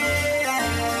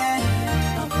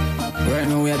right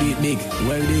now we are big,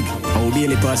 well big. Our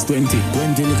daily past 20 look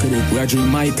at it. We are drink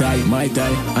my tie,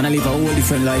 and I live a whole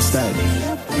different lifestyle.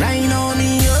 Right now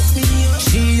me up,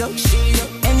 she up.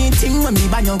 Anything when me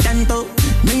buy your canto.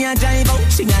 Me a drive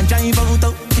out, she a drive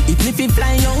out. If me fi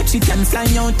fly out, she can fly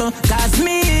out. Cause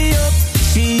me up,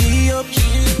 she up.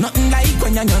 Nothing like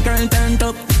when your girl turned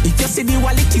up. If you see the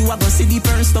wallet, you a go see the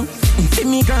purse. See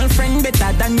me girlfriend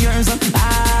better than yours.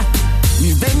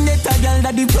 Me vendetta girl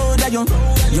that the proud of you.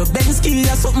 Your Bensky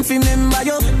or something fi remember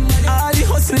you. All the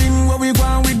hustling where we go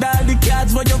on with all the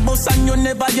cards where you boss and you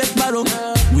never get borrow.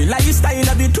 We lifestyle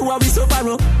of the two we so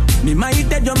borrow. Me might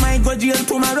dead, you might go jail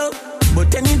tomorrow. But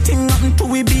anything happen to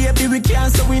we baby, we can't,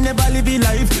 so we never live a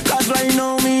life. Cause right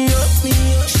now me up,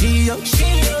 she up.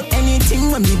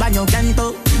 Anything when me buy your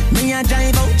canto. Me a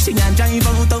drive out, she a drive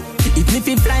out. If me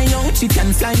fi fly out, she can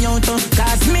fly out.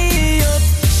 Cause me up,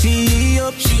 she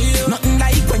up. Nothing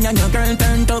like when your girl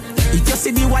turned up. If you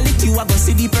see the wallet, you a go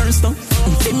see the purse.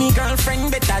 See me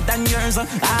girlfriend better than yours.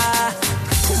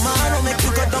 Tomorrow make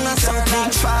you go down and something.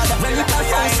 When you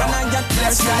pass on and get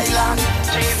blessed,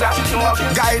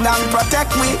 guide and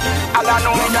protect me.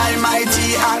 When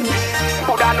Almighty and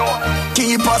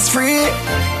keep us free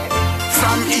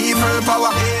from evil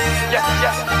power.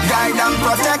 Guide and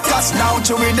protect us now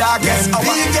to the darkest hour.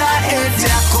 Bigger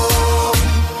Etiako,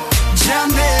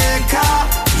 Jamaica,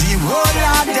 the whole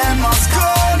of them must go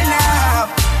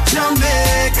now.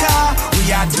 Jamaica,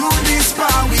 we are do this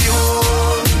for we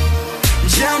own.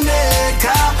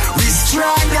 Jamaica, we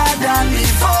stronger than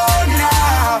before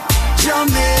now.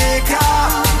 Jamaica,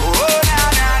 oh na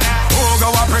na na. Who go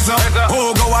a prison? Who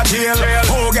go a jail?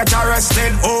 Who get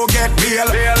arrested? Who get bail?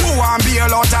 Who want bail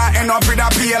out and end up with a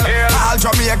bail? All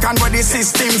Jamaican where the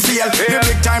system fail. The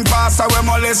big time passer we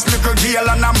molest little girl,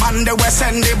 and a man they we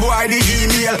send the boy the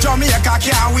email. Jamaica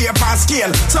can't wait on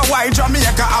scale, so why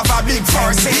Jamaica have a big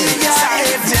force?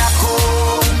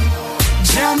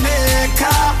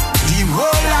 Jamaica, the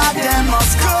whole of them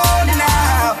must go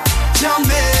now.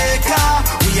 Jamaica,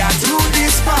 we are do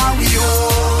this for we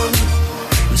own.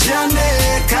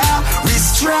 Jamaica, we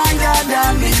stronger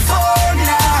than before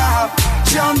now.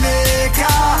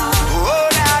 Jamaica, oh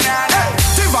na na na.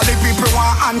 The people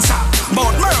want answer,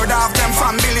 but murder of them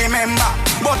family member.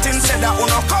 But instead of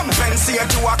uno compensate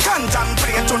to a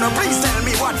contemplate, uno please tell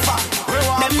me what for.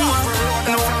 Them want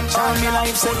no on me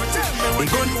life say it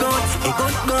good.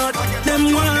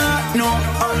 Them want no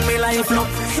on me life look.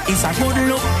 It's a good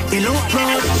look, it look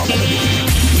good.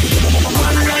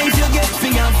 One life you get for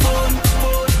your phone,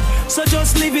 so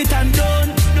just leave it and done.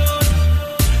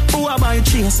 Who a buy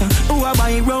chaser, who a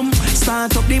buy rum?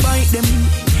 Start up the bike them.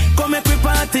 Come make we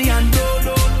party and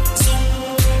go.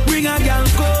 Bring a girl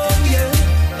come, yeah.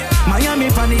 Miami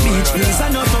for the beach, please,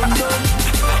 and not on down.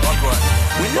 What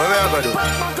we are gonna do?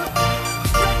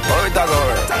 How it a go?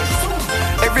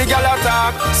 Every girl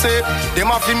attack, say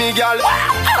them a fi me girl.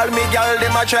 All me girl,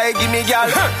 them a try give me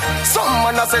girl. Some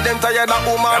man a say them tired of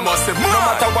woman. No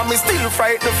matter what, me still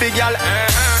frightened fi girl.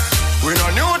 We no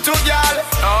new to girl,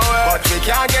 but we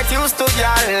can't get used to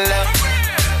girl.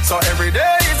 So every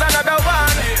day is another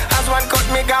one. As one cut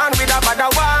me gone with a better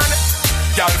one.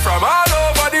 Girl from all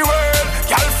over the world,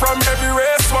 girl from every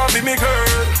race want be me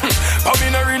girl. But me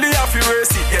no really have to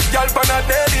race it. Get girl on a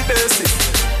daily basis.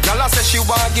 Girl I say she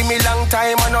want give me long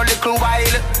time and a little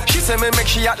while. She say me make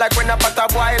she act like when a pot a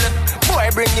boil. Boy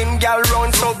bring him girl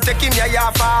round so take him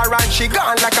ya far and she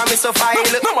gone like a miss a file.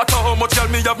 No matter how much girl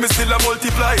me have, me still a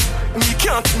multiply. Me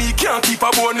can't keep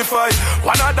a bonafide.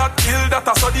 One of that kill that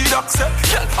I saw the doc say.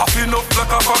 Girl I feel enough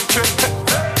like a factory.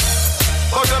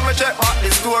 But let me check what the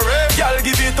story. Girl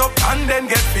give it up and then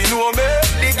get fi know me.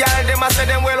 The girl them a say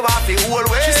them well want the whole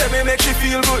way. She say me make she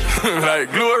feel good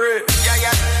like glory.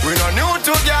 Yeah. We no new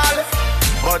to girl,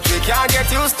 but we can't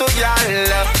get used to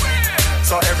girl.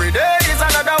 So every day is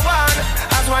another one.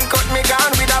 As one cut me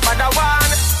gone with a better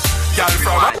one. Girl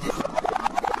from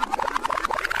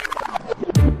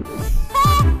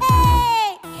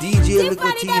DJ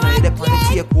Little T, you know, they're on the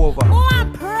takeover. Who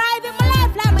want private my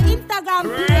life like my Instagram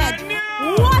page?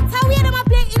 What a way them a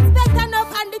play Inspector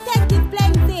Nuff and Detective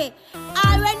Plenty.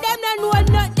 And when them don't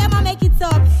know nothing, them a make it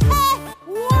up. Hey,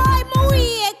 why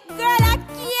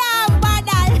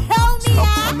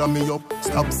follow me up,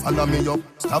 stop follow me up,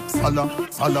 stop follow me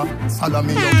up, stop follow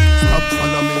me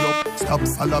up, stop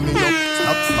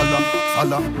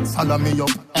follow me up.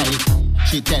 Hey,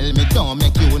 she tell me don't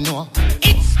make you know.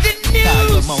 It's the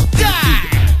news time.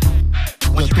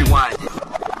 Watch me one.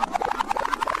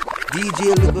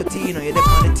 DJ Ligotino, you're the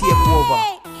one to take over.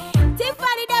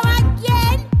 Tiffany them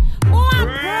again. More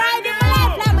pride in my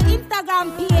life like my Instagram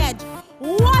page.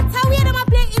 What a way them a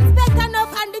play Inspector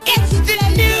Nuff and the It's the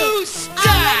news time.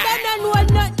 And them don't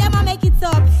know nothing, them a make it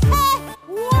up. Hey,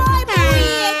 why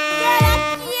break? Girl, I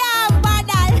can't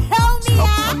bother. Help me Stop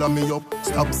out. follow me up,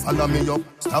 stop follow me up,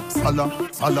 stop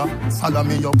follow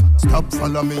me up, stop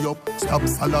follow me up, stop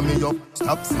follow me up,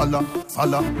 stop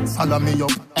follow me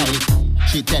up. Hey,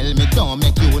 she tell me don't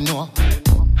make you know.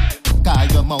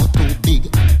 Cause your mouth too big.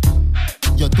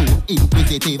 You're too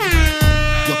inquisitive.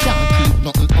 You can't keep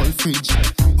nothing all fridge.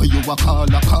 Where you a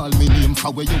call me name.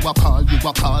 For where you a call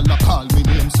me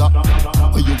name, sir.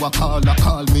 Where you a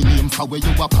call me name. For where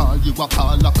you a call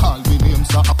me name,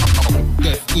 sir.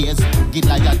 Deaf ears, get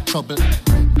like trouble.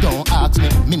 Don't ask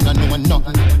me no know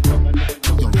nothing.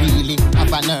 You really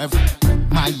have a nerve.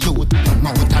 My youth, your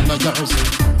mouth and no yours.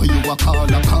 Where you a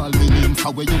call me name.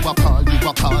 For where you a call me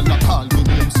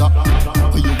name, sir.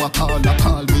 Where you a call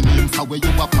me name. For where you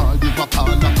a call me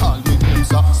name,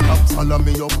 sir. Stop follow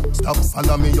me up, stop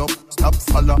follow me up, stop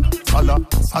follow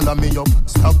me up,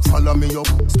 stop follow me up,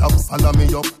 stop follow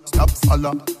me up, stop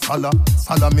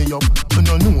follow me up. You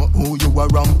don't know who you are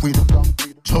ramp with.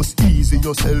 Just easy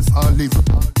yourself and live.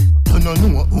 You don't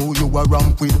know who you are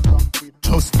ramp with.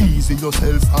 Just easy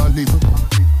yourself and live.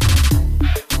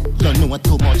 You know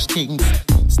too much things.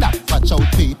 Stop watch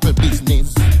out people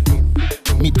business.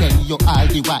 Me tell you all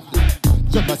the while.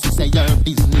 You must say your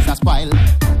business a spoil.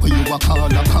 Where you a call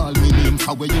me name.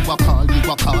 For where you a call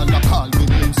me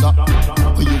name, sir.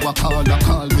 Where you a call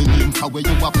me name. For where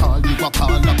you a call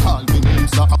me name,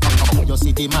 sir. You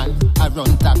see the man I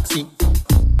run taxi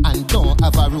and don't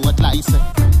have a road license.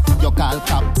 You call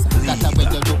cops. That's the way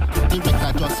you do. The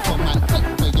record just come and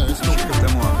take where you're stuck.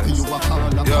 Where you a call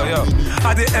me name.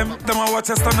 At the M, them a watch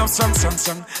a stand up strong.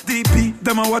 DP,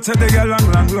 them a watch a dig a long.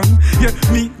 Yeah,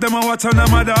 me, them a watch a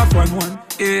mother off one.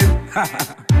 Yeah,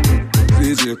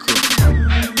 DJ Crew.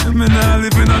 Me nah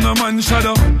living on a man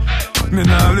shadow. Me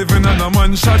nah living on a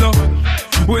man shadow.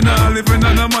 We nah living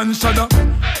on a man shadow.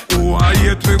 Oh, I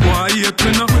hate we go, I hate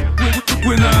we no.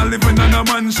 We nah living on a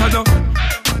man shadow.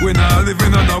 We nah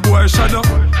living on a boy shadow.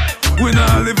 We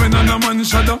nah living on a man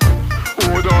shadow.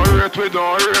 Oh, don't hate we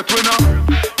no.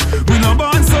 We no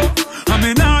born so, and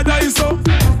me nah die so.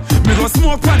 Me go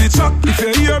smoke on the truck. If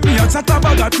you hear me a chat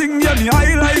about that thing, yeah, me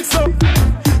high like so.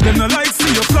 Them no like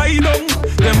see you fly down.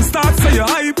 Them start say you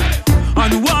hype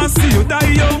and want see you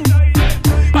die young.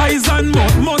 Eyes and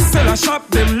mouth must sell a shop.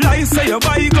 Them lies say you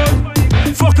buy gun.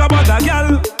 Fuck about a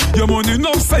gal. Your money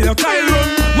enough say you Kyle run.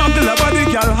 Mabdel about the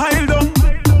gal hide down.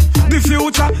 The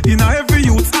future in a every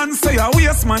youth and say a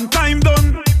waste man time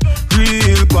done.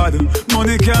 Real bad.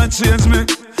 Money can't change me.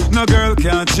 No girl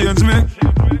can't change me.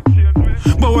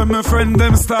 But when my friend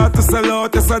them start to sell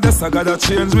out, yes, I gotta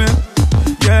change me.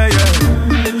 Yeah.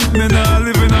 Me nah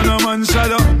living on a man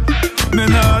shadow. Me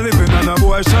nah living on a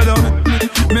boy shadow.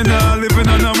 Me nah living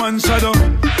on a man shadow.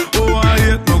 Oh, I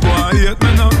hate no, go I hate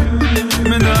me no.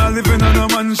 Me nah living on a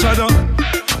man shadow.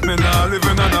 Me nah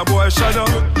living on a boy shadow.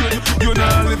 You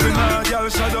nah living on a girl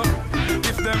shadow.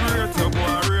 If them rate you, go I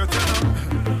rate you.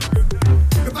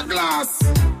 Get a glass.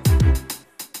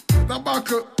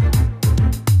 Tobacco.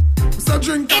 So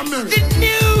drink and It's the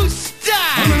news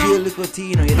time. DJ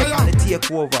Ligotino, you're the one to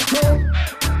take over.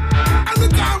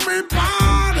 Anytime we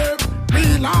party, we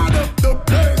light up the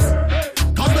place.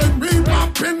 Cause when we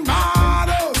popping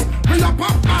bottles, we a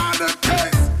pop out the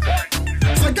case.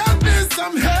 So get me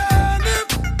some Henny,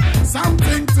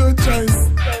 something to chase.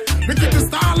 We keep the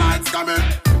starlights coming,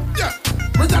 yeah.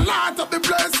 We just light up the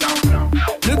place, yo.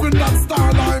 Living that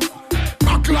star life.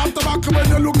 Buckle up tobacco when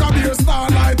you look at your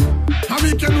starlight. And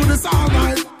we can do this all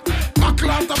night.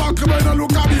 Buckle up tobacco when you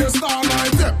look at your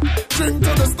starlight, yeah. Drink to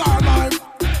the starlight.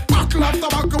 Buckle up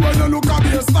tobacco when you look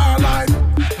at your starlight.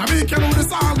 And we can do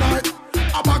this all night.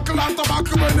 A buckle up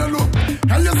tobacco when you look.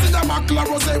 And you see the buckle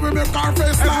up, say we make our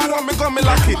face slide. Everyone me gon' me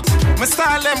lock it. Me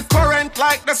style them current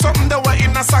like there's something that were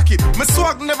in a socket. Me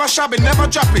swag never shabby, never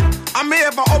drop it. I may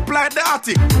ever up like the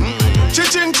attic.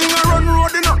 Ching I run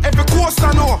road in every coast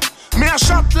I know. Me a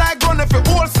shot like gun if it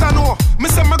holster no. Me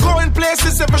say me going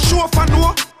places every show for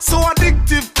no. So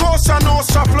addictive, caution no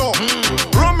strap flow.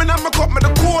 Rum in my cup, me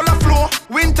the cola flow.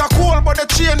 Winter cold, but the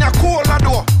chain ya cola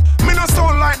door. Me no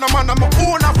sound like no man, I'm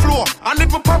own a flow. I And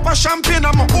if I pop a champagne,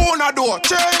 I'm my own a door.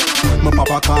 Change. My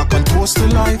papa talk and toast to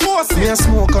life. Me a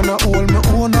smoke and I hold my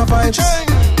own a vibes.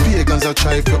 Pagans a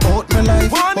try to out my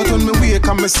life. But when me wake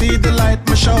and me see the light,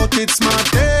 me shout it's my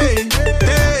day.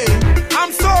 Day.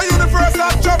 I'm so universal,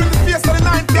 I'm traveling the face of the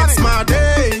night. It's my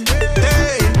day.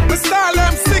 Day. My style,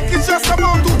 I'm sick, it's just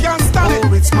about who can stand it.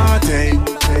 Oh, it's my day.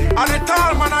 And the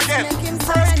tall man again.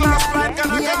 First class flight,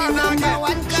 can I go again?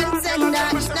 One contender,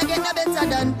 not get no better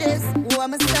than this. Who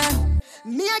am I say?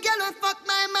 Me a girl will fuck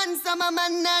my man, so my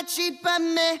man not cheap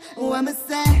on me. Who am I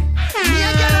say? Me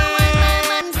a girl will wine my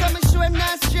man, so me sure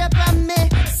not straight on me.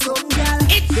 Some girl,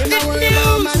 it's the news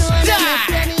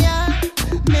time.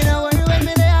 Me no worry when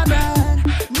me there abroad.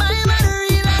 My man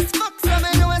real as fuck, so me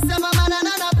know some my man and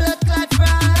a blood clot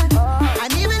fraud.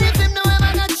 And even if him know him a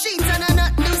not cheat and a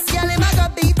not loose, girl him a go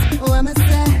beat. Who am I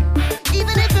say?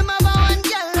 Even if him have a one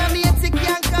girl, and me a tick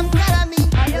can't come follow me.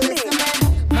 Listen man,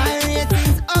 my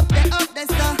ratings up there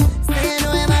so say you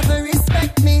know him have to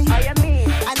respect me.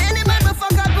 And any man will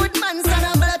fuck a good man, son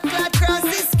a blood clot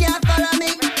crosses can't follow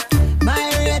me. My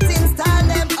ratings turn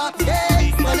them up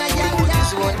there, when I get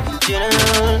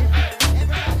General,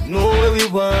 know where we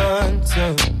want,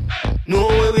 know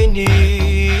where we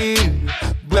need.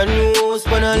 Brand new house,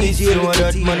 man, a list, so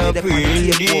that man a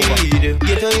pre-indeed.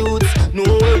 Get a youth,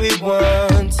 know where we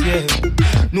want, yeah,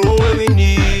 know where we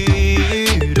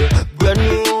need. Brand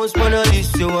new house, man, a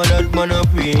list, so that man a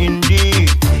pre-indeed.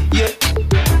 Yeah,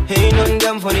 ain't nothing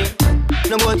damn funny.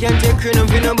 No boy can take credit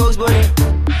for no box bunny.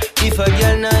 If a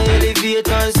girl not elevate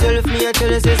herself, me a tell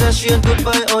her says a straight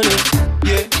goodbye honey.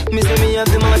 Yeah, me say me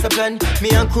have the master plan. Me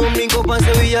and Chrome link up and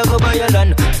say we a go buy a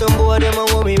land. Some boy them a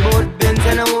want me bout Benz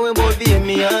and a want me bout be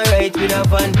me alright with a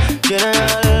van.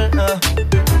 General,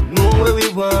 know where we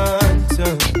want,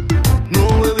 know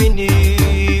where we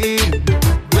need.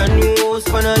 Brand new house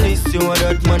finalist, you want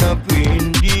that man a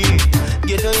pre-indeed.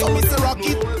 Get on so me say rock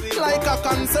it like a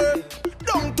concert.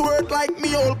 Don't twerk like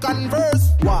me old Converse.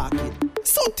 Walk it,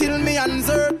 so till me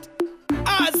answered.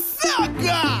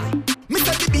 Azaga! Me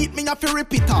say the beat, me have to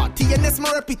repeat hard. TNS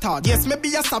my repeat hard. Yes, me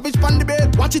be a savage pan the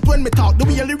bed. Watch it when me talk. The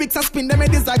way lyrics I spin, them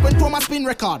is like when throw my spin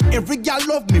record. Every girl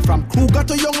love me from Kruger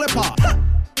to Young Leopard.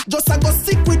 Just I go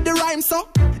sick with the rhyme, so.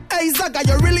 Hey Zaga,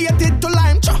 you related to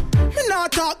Lime, cha. Me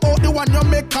not talk about the one you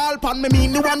make call pan. Me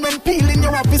mean the one when peeling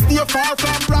your office stay far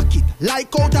from rocket.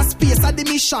 Like outer space at the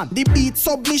mission. The beat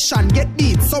submission, get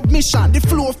beat submission. The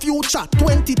flow future,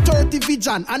 2030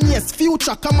 vision. And yes,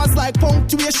 future commas like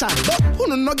punctuation. But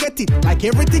who no get it, like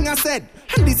everything I said.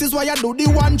 And this is why I do the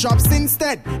one drops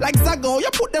instead. Like Zago, you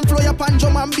put them flow up and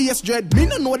drum and bass dread. Me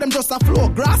no know them just a flow.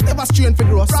 Grass never strain for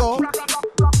grow, so.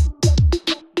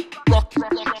 Rock it.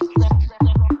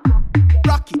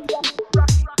 Rock it.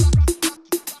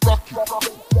 Rock it.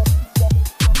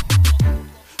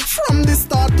 From the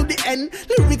start to the end,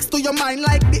 lyrics to your mind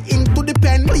like the ink to the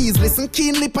pen. Please listen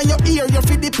keenly on your ear, you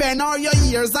feel the pen or your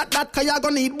ears at that, cause you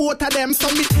gonna need both of them. So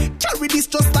me carry this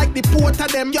just like the port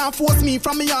of them. Can't force me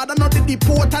from me yard and not the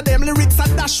deport of them. Lyrics are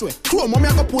dash way, chrome, me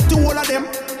I go put the whole of them.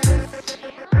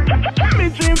 Me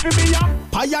dream for be a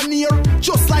pioneer,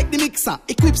 just like the mixer,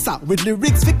 equips her with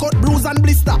lyrics for cut, bruise and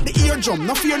blister. The eardrum,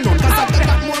 no fear none, cause I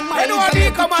got more mileage than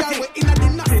you could carry in a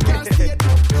dynasty.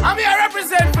 I'm here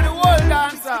represent for the world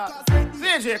dancer.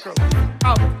 CJ Crew,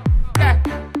 out there,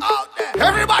 out there.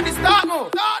 Everybody start move,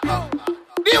 start move.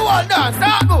 The world dance,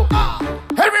 start move.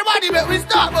 Everybody make we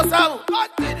start go sound.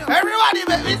 Everybody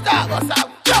make we start go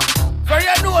sound. Jump. For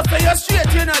you know, so you're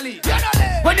straight, you know, lead.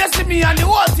 When you see me and the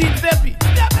whole team happy.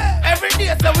 Every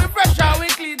day, so we fresh and we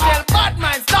clean. Tell bad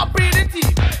mind, stop reading the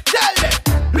team. Tell them,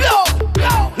 low,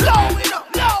 low, low, we know.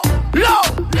 Low, low,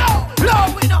 low, low,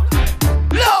 we know.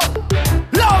 Low,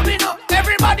 low, we know.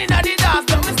 Everybody in the dance,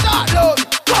 so we start low.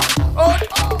 Oh,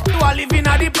 you are living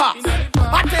at the past.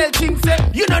 I tell Ching, say,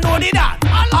 you don't know the dance.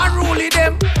 Unruly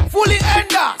them, fully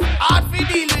end us. Hard for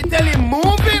deal with, tell him,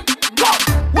 move him. Go,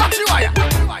 watch you wire.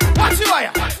 Watch you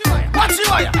wire. Watch you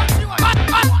wire.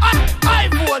 I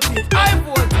vote it.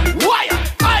 Wire.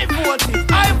 I vote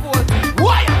it.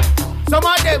 Wire. Some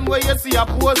of them where you see a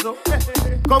pose up.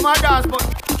 Come and dance, but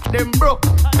them broke.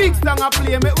 Big song a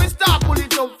play, make we start pull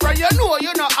it up. For you know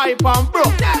hype and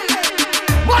broke.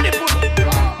 Money pull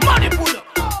up. Money pull up.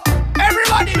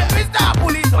 Everybody make we start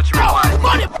pull it up.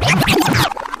 Money pull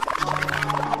up.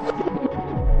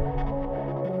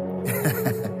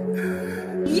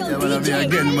 Yeah, well, I'm here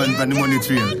again, man, from the money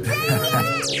trail.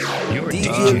 Your DJ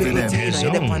booth has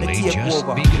only just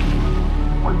begun.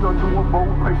 What you know about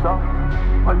pressure?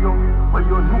 What you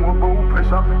know about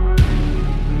pressure?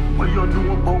 What you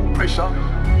know about pressure?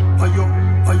 What you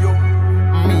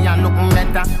and me a look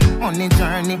better. On the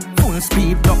journey, full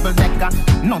speed, double decker.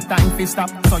 No time for stop,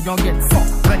 so you get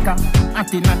fucked wrecker.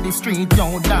 Out in the street,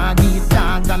 yo dog eat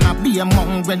dog, and a be a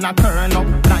mongrel a curl up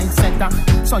like setter.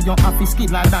 So you have to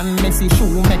skiller than Messi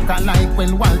shoemaker, like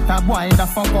when Walter Boy the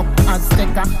fuck up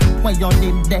Azteca. When you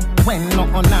did that, when no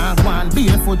on a one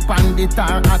barefoot pandit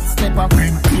or hot stepper.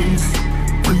 Peace,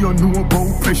 when you know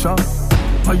about pressure.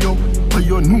 When you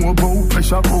know about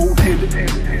pressure, oh head.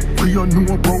 When you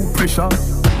know about pressure.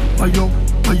 When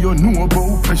you know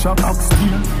about pressure,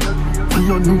 upstairs. When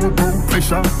you know about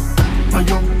pressure. When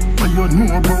you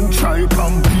know about try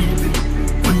compete.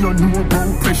 When you know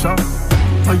about pressure.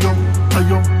 When you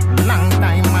long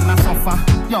time man a suffer.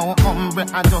 Yo, hombre,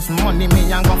 I just money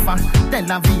me and go for.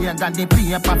 Tell a Vega the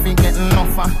paper fi getting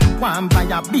offer. One buy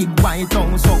a big white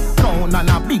house uptown and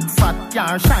a big fat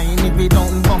car shiny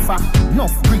without buffer.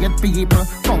 Enough great people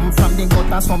come from the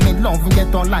gutter, so me love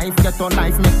ghetto life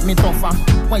make me tougher.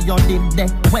 When you did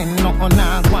that, when no on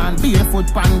a one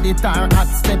barefoot pandit or hot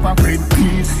stepper. Red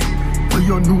peace, when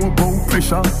you know about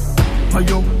pressure. When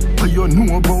you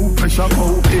know about pressure,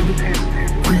 oh head.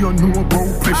 When you know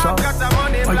about pressure.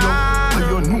 When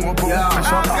you know about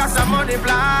pressure. I've got the money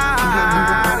plan.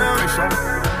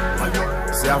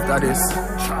 See after this,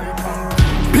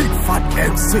 big fat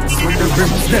M6 with the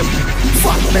rims them,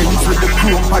 fat Benz with the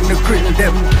chrome and the grill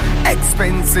them.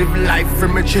 Expensive life for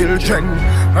my children.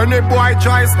 Any boy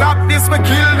try stop this, we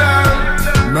kill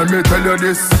them. Let me tell you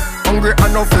this. Hungry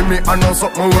enough for me, I know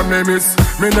something when me miss.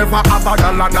 Me never have a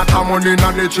dollar, not a money in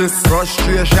the chest.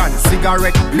 Frustration,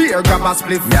 cigarette, beer, grab a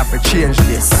spliff. Me have to change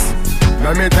this.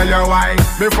 Let me tell you why.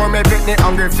 Before me pick me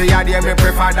hungry for your day, me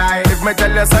prefer die. If me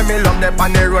tell you say me love them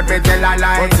on the road, me tell a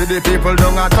lie. But see the people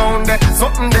down a town, they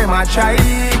something they might try.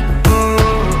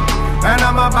 And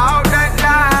I'm about that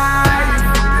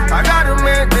life. I gotta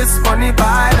make this money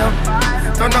pile up.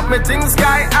 Turn up me things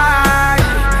sky high.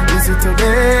 Easy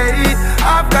today.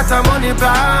 I've got a money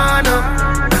plan.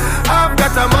 I've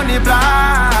got a money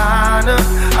plan.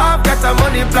 I've got a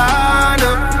money plan.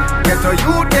 Get a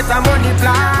youth, get a money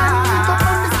plan.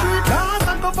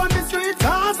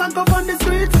 Go on the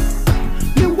streets.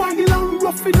 Me wild and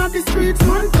rough inna the streets,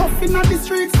 man tough inna the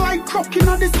streets, like crook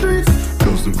inna the streets.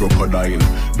 Dozen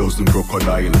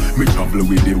crocodile. Me travel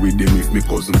with them if me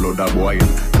cousin blood a boil.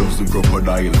 Dozen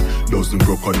crocodile.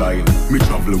 Me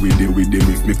travel with them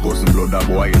if me cousin blood a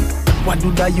boil. What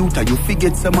do the youth? You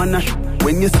forget some man a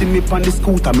when you see me on the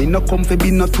scooter, me no come for be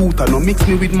no tutor. No mix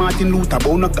me with Martin Luther,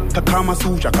 but no Kama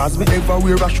Sutra. Cause me ever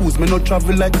wear a shoes, me no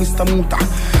travel like Mr. Muta.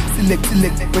 Select,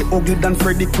 we ugly than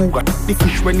Freddy Cougar. The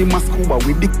fish when in Moscow,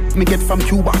 with the me get from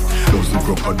Cuba. Those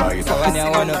crocodiles. I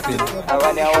wanna feel.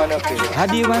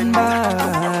 Hadi wanda.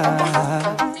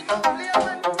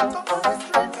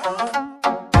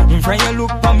 When you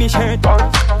look for me shirt.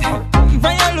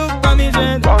 When you look for me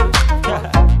shirt.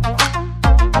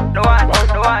 No one.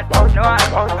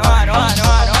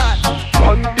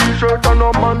 One t-shirt and a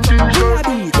man t-shirt.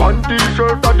 One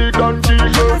t-shirt and the gun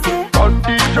t-shirt.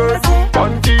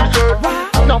 One t-shirt.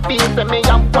 No piece of me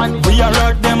have one. We are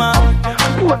rock them up.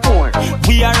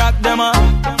 We are rock them up.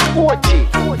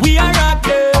 We are rock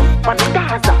them.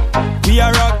 We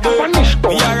are rock them.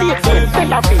 We are rock them.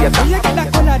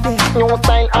 New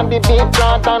style and the big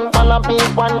Jordan. Wanna be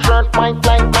one shirt, white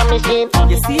like my machine.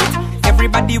 You see it?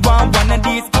 Everybody want one of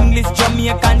these English,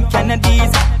 Jamaican,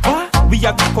 Canadies. We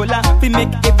have color, we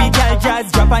make every girl jazz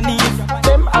Japanese.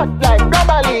 Them act like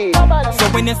globally. So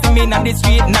when you see me on the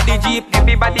street, on the jeep,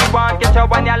 everybody want get your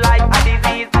one you like a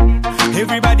disease.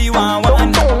 Everybody want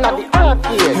one.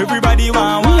 Everybody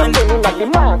want one.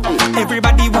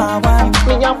 Everybody want one.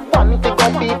 Me have one to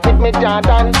compete with me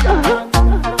Jordan.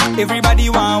 Everybody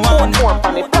want one.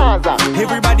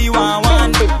 Everybody want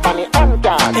one.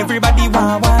 Everybody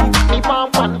want one. Me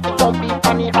want one to compete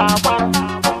on the R1.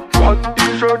 One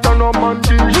t-shirt and a man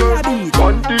t-shirt.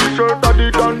 One t-shirt and the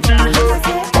gun t-shirt.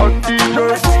 One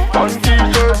t-shirt.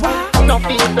 No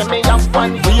piece of me have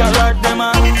one. We are rock them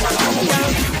up.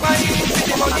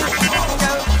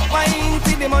 Wine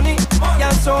for the money.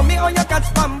 Girl, show me how you catch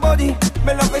from body.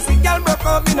 Me love to see girl broke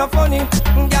up, me no funny.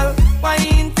 Girl,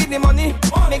 wine for the money.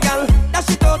 Me girl, dash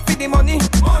it out for the money.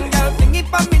 Girl, sing it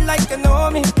for me like you know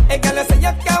me. Hey girl, you say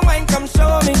you can't wine, come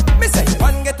show me. Me say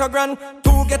one get a grand,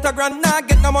 two get a grand. Nah,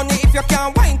 get no money if you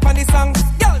can't wine for the song.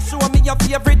 Girl, show me your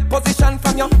favorite position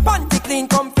from your panty clean,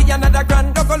 come for another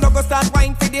grand. Logo start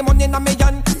wine for the money na me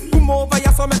yan. Come over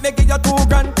here so make me give you 2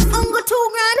 grand. Ungo 2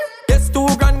 grand. Yes, 2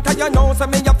 grand, cause you know so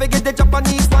me have to get the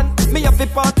Japanese one. Me have to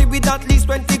party with at least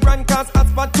 20 grand. Cause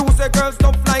as for Tuesday girls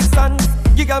don't fly sun.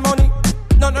 Giggle money,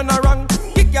 no wrong.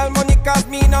 Giggle money cause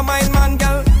me no mind man,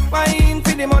 girl. Wine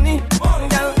for the money,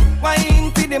 girl.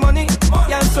 Wine for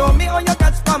show me how you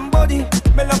catch somebody.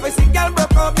 Me love to see girl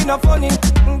broke up in a funny.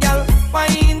 Girl,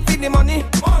 wine for the money.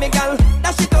 Me girl,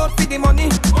 dash it out for the money.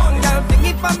 Girl, bring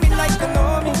it for me like you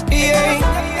know me. Yeah,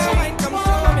 wine come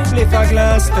show me. Flip a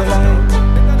glass to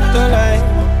line,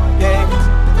 yeah.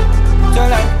 To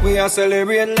line. We are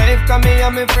celebrating life, come me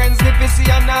and my friends if we see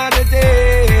another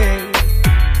day.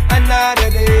 Another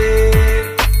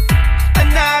day,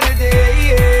 another day,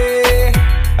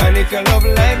 yeah. And if you love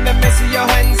life, let me see your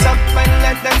hands up and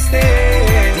let them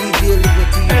stay.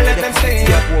 And let them stay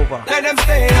up, let them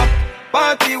stay up.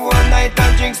 Party one night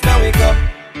and drinks now we go.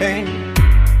 Hey.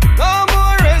 No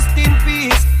more rest in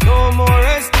peace, no more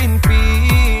rest in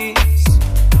peace.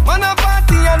 Man a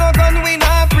party and no gun we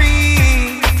not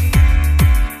free.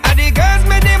 And the girls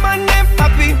make them and them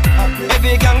happy.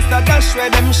 Every gangster dash where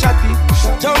them shotty.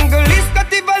 Jungle is got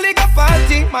the valley got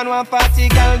party. Man want party,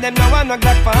 girl them no want no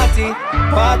black party.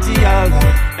 Party all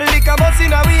night. Liquor bus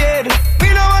in our head. We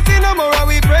know what's in no more,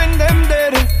 we friend them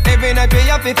dead. Every night we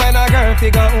have to find a girl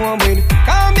figure home with.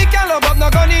 Can't be call up no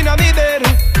gun in a me bed.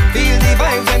 Feel the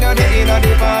vibes when you're there in a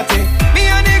the party. Me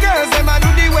and the girls them a do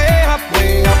the way up,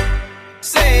 way up.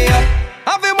 Say up.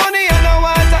 Have the money and no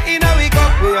water in a week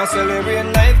up. We are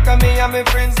celebrating life, come me and my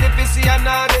friends if we see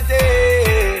another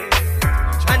day.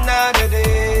 Another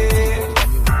day,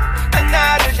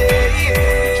 another day,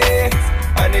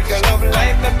 yeah. And if you love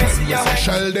life, let me see your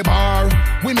Shell the bar,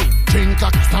 we mean drink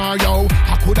like a star, yo.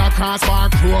 I coulda crossbar,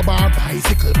 crowbar,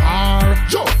 bicycle bar.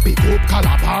 Yo, big up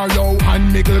color bar, yo.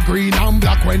 And niggle green and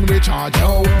black when we charge,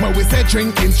 yo. When we say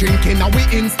drinking, and we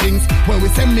instincts. When we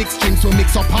say mix drinks, we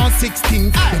mix up our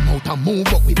 16. Them out a move,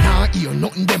 but we not hear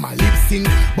nothing, them a lip sync.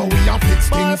 But we are fixed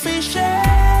things.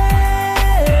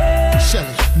 Shell.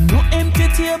 No empty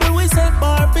table, we said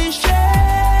Barbie share.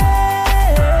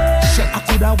 I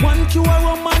coulda 1 Q or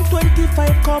rum and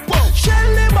 25 cup.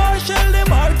 Shell the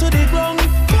bar to the ground.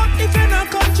 Cut if you not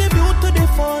contribute to the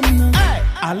fun.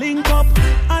 I link up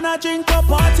and I drink up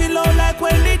party low like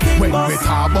when the king when boss. We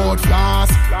talk about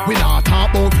floss, we not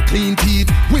talk about the clean teeth.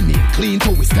 We mean clean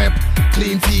till we step,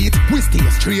 clean feet. We stay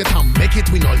straight and make it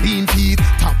with no lean feet.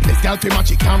 Topless girl fi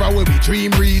magic camera where we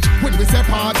dream reach. When we say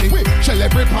party, we shell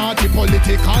every party.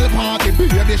 Political party,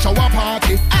 baby shower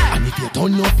party. And if you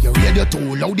turn up your radio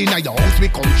too loud in your house, we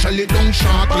come shell it down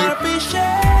sharply. Barbie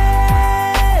shell.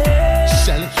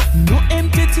 No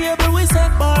empty table, we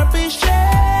said Barbie shell.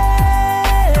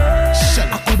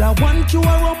 I coulda 1 Q or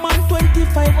rum and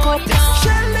 25 cup.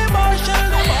 Shell the bar to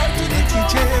the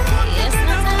DJ.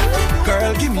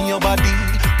 Girl, give me your body.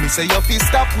 Me say your feet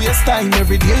stop waste time.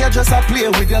 Every day you just a play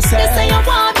with yourself. You say you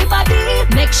want me body.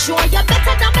 Make sure you're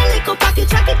better than me little pocket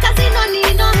track it cause you don't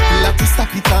need no help. Lucky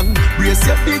stop it and brace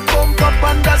your big bump up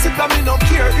and that's it. Me no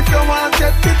care if you want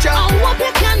that picture. I hope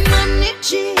you can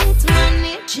manage it,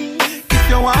 manage it. If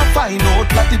you want find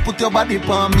out, Lottie put your body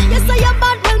on me. You say you're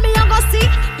bad, well me I go see.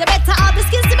 You better have the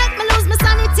skills to make me lose my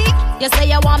sanity. You say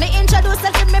you want me introduce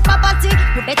it to me property.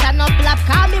 You better not flap,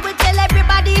 call me with tell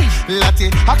everybody.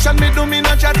 Lottie, action me do me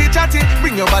no chatty.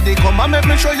 Bring your body come and make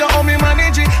me show you how me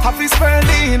manage it. Half is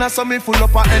Berlin, so me full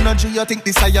up of energy. You think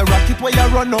this is your rocket where you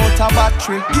run out of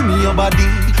battery. Give me your body.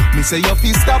 Me say your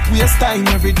feet stop waste time.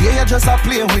 Every day you just a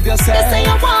play with yourself. You say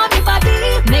you want me body.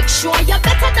 Make sure you're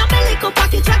better than me little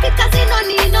pocket track it cause you don't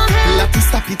need no help. Lucky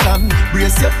stop it and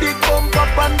brace your big bump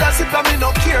up and that's it. Me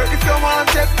no care if you want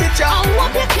that picture. I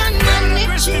hope you can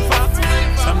manage it.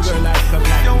 Some girl like the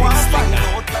black you want find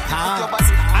out.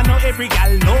 I know every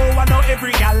gal, no, I know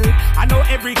every gal. I know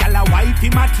every gal a wifey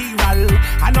material.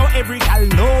 I know every gal,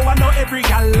 no, I know every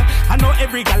gal. I know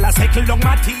every gal a cycle long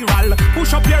material.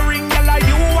 Push up your ring, gal,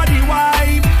 you are the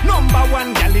wife. Number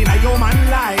one gal in a human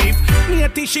life.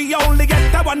 Natty, she only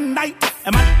get the one night.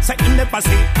 A man say him never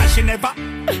say, and she never.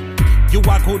 You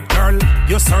a good girl,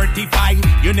 you certified.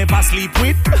 You never sleep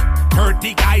with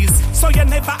 30 guys, so you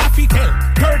never have to tell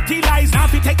 30 lies. Now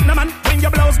if you take no man when your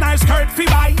blouse nice skirt fi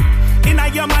buy. In a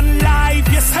human life,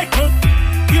 you settle,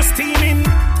 you steaming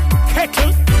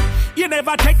kettle. You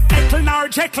never take Eckle nor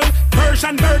Jekyll,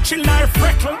 Persian Virgil nor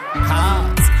Freckle.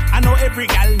 Cause I know every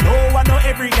gal, no, I know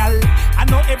every gal. I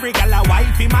know every gal a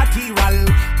wifey material.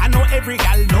 I know every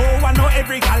gal, no, I know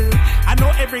every gal. I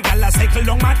know every gal a cycle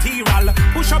long material.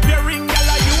 Push up your ring, gal,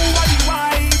 you are the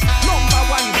wife. Number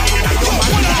one gal, you are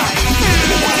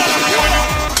the wife.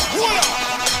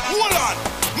 Hold on.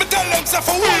 Me tell them say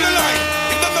for hold the line.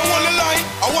 If them don't hold the line,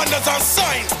 I want that's a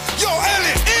sign. Yo,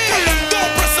 Ellie, tell them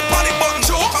don't press the panic button,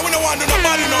 Joe. I don't want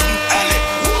nobody nothing. Ellie,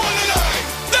 hold the line.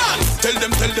 Dance. Tell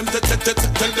them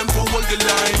for hold the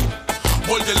line.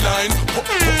 Hold the line, hold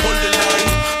the line.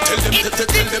 Tell them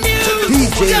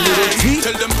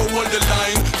for hold the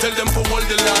line. Tell them for hold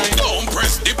the line. Don't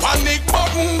press the the panic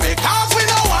button because we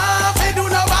don't want to do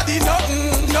nobody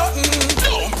nothing.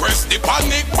 Don't press the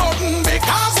panic button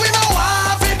because we don't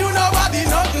want to do nobody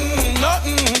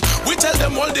nothing. We tell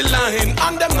them hold the line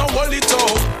and them no hold it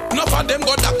out. Enough of them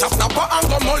go doctor snapper and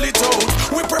go mull it out.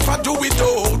 We prefer do it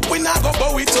out, we not go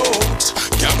bow it out.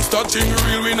 Gangsta thing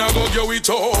real, we not go go it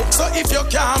out. So if you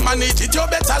can't manage it, you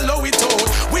better low it out.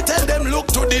 We tell them look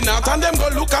to the north and them go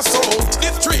look us out.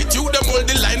 The street you them hold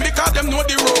the line because them know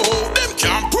the road. Them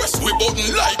can't press we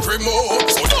button like remote.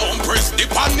 So don't press the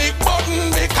panic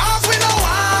button because we don't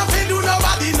want to do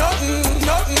nobody nothing.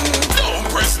 Don't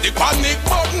press the panic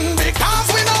button because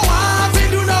we don't want to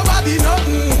do nobody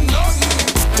nothing.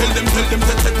 Tell them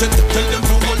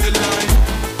to hold the line.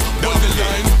 Hold the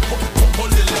line.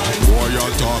 Boy, you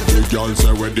talk big girl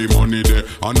say where the money there.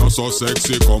 I know so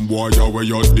sexy, come boy, you where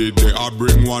you did there. I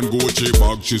bring one Gucci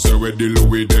bag, she say where the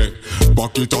Louis there.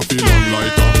 Back it up in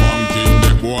like a monkey.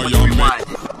 The boy, you make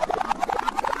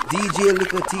DJ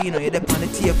Licotino, you're the on the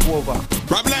tape over.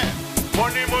 Problem.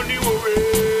 Money, worry.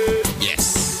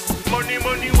 Yes. Money,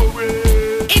 worry.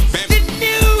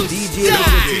 DJ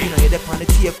Licotino, you're the on the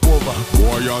tape over.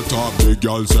 Boy, you talk big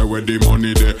girl say where the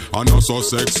money there. I know so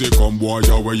sexy, come boy,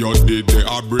 you where you did there.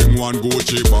 I bring one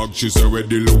Gucci bag, she say where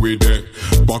the Louis there.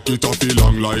 Back it up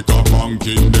long like a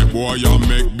pumpkin. The boy, you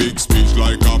make big speech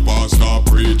like a pastor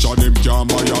preach. And him can't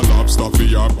buy a lobster for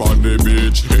your on the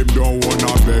beach. Him don't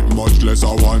wanna bet much less a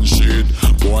one shit.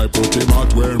 Boy, put him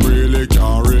out where him really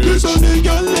can't reach. Listen, they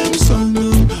got them son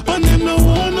now, and them no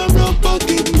wanna rock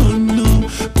pocket man now.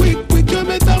 Quick, you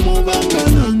better move and go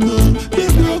now. They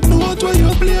broke no what where you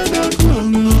play that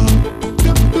wrong now.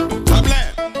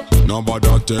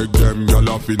 Nobody take them, y'all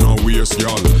off in a waist,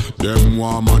 y'all. Them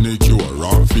want manicure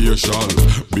and facial.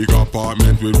 Big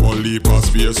apartment with one leap of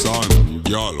space on.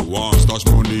 Y'all want stash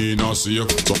money in a safe.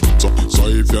 So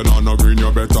if you're not no green,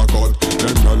 you better cut.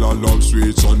 Them y'all love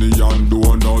sweet, sunny and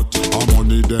donut. And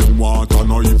money them want, and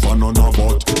no if and none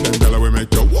about. Them y'all will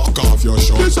make you walk off your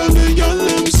shirt. Listen, they got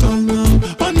them son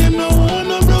now, and them no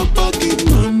wanna broke pocket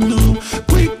man now.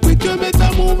 Quick, you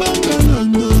better move and go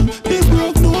now. They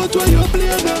broke no what where you play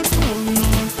that.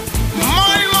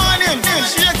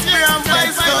 Shakespeare and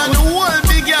Vice and the whole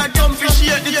big yard come to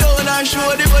shake the town and show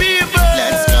the people.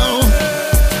 Let's go.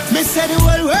 Me say the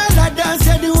whole world I dance,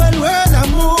 say the whole world I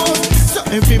move. So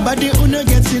everybody who no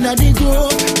gets in the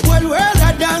groove. Whole world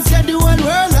I dance, say the whole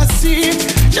world I sing.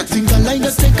 Just think a line,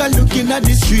 just take a look in at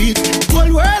the street. Whole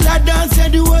world I dance, say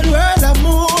the whole world I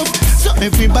move. So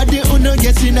everybody who no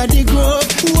gets in the groove.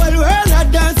 Whole world I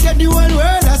dance, say the whole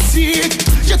world I sing.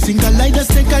 Just think a line,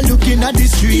 just take a look in at the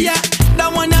street. Yeah.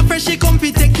 That one a fresh, she come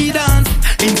fi take it dance.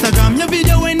 Instagram your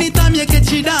video anytime you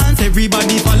catch it dance.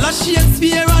 Everybody follow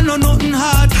Shakespeare and no nothing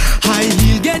hard. High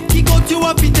heel get kick out, you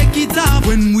up fi take it off.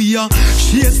 When we are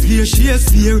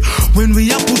Shakespeare. When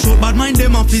we are push out bad mind,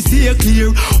 them off fi stay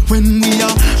clear. When we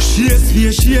are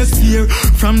Shakespeare.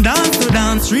 From dance to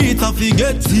dance, street off fi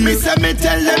get here. Me say me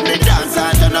tell them the dance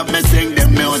and turn up, me sing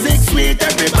the music sweet.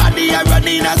 Everybody a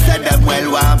running and say them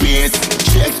well one piece.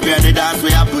 Shakespeare the dance,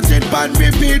 we a put it on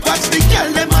repeat. Watch the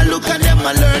girl, them a look and them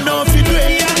a learn how to do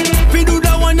it. We do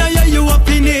that one, yeah, you up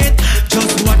in it.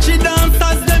 Just watch it dance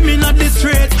as them in the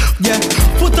street. Yeah,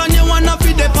 put on your one up,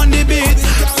 it up on the beat.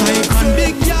 Psych and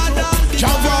big yard.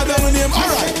 Java, the name,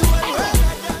 alright.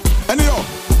 Anyhow,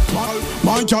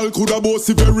 my girl coulda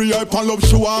bossy very hype and love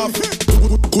show off.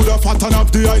 Coulda fatten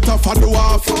up the height of a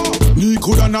dwarf. Knee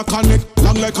coulda knock her neck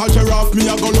long like a giraffe. Me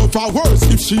a go love her worse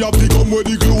if she have the gum with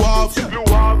the glue off.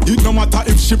 It no matter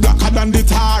if she blacker than the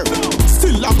tar.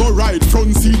 Still I go ride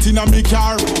front seat in a me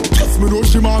car. Yes, me know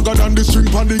she maga than the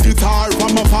string on the guitar.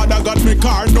 From my father got me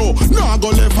car, no I go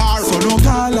left her. So no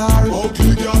call her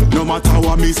ugly girl. No matter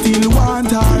what me still want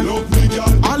her. Love me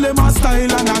girl. All them a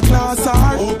style and a class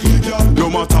her. Ugly girl. No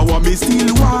matter what me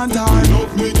still want her.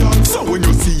 Love me girl. So when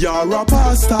you see her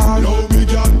a star, love me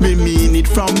girl. Me mean it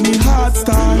from me heart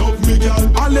star. Love me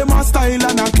girl. All them a style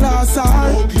and a class her.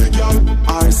 Ugly girl.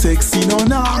 Are sexy no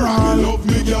normal. Love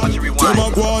me girl. Them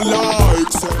a go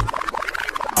like say.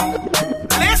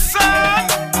 Listen,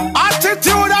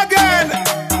 attitude again.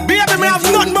 Baby, me have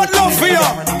nothing but love for you.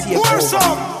 What's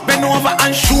up? Bend over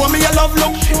and show me your love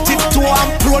look. Tiptoe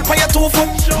and roll for your 2 foot.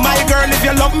 My girl, if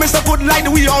you love me so good like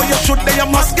the way how you should, then you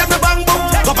must get me bang boom.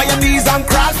 Go on your knees and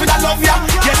crawl for the love ya.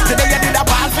 Yesterday you did a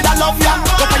ball for the love ya.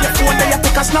 Go on your phone, then you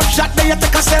take a a snapshot, then you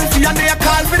take a selfie and then you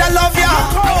call for the love ya.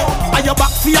 And your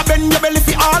back for your bend, your belly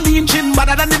for all in. Chin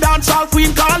better than the dancehall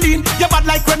queen Colleen. You bad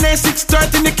like Renee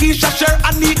 630, Nikisha, Cher,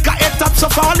 Anika, 8 tops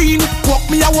of Pauline. Walk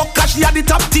me a walk, cause she had the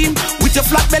top team. With your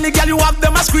flat belly, girl, you have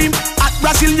them a scream. At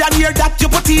Brazilian hair that you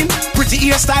put in. Pretty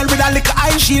hairstyle with a liquor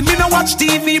eye sheen. Me no watch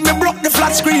TV, me broke the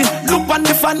flat screen. Look on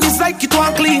the fan, it's like it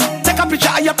won't clean. Take a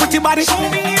picture of your pretty body.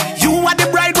 You are the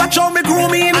bride, watch how me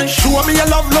grooming. And show me your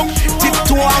love look.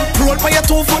 Tiptoe and proud for your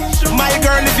 2 foot. My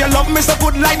girl, if you love me so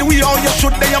good like the way how you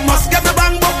should, then you must get the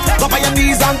bang book. Go on your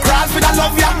knees and crawl for that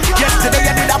love ya. Yesterday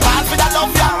you did a ball for that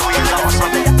love ya.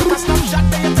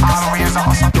 Always a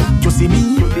hustle. You see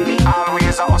me?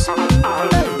 Always a hustle.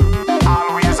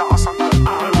 Always a hustle.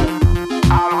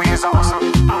 Always a hustle.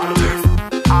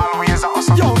 Always a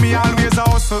hustle. Yo, me always a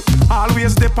hustle.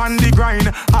 Always dip on the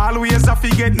grind. Always a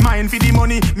forget mine for the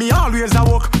money. Me always a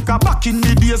work. Cause back in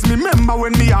the days, me remember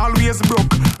when me always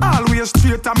broke. Always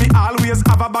straight and me always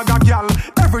have a bag of gal.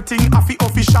 Everything happy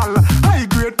official. High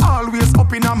grade always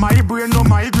up in a my brain. No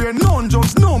migraine, no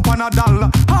drugs, no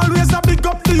Panadol. Always a big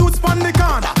up the youths pan the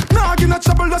corner. Nah give no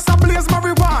trouble, just a blaze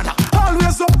marijuana.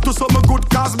 Always up to some good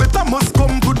cause, better must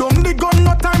come put down the gun,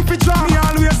 no time for drama. Me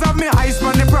always have me eyes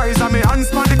on the prize and me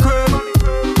hands on the curb.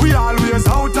 We always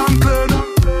out and clean.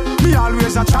 Me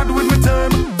always a chat with me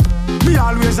term. Me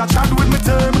always a chat with me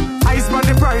term. Eyes on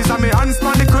the prize and me hands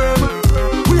on the curb.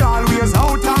 We always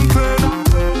out and clean.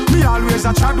 Me always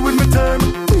a chat with me term.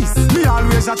 Me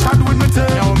always a chat with me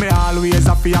term. Yo, me always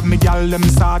a fi have me gal them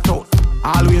sort out.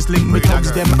 Always link me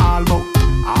thugs them all out.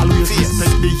 Always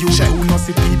respect the youth who no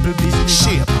see people business.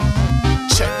 Shape,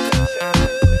 check.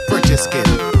 Pretty skin,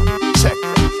 check.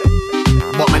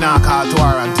 But me not call to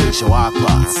her until she walk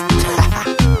past.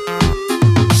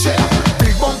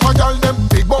 Big bumper gal them,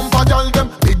 big bumper gal them,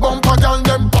 big bumper gal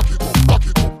them.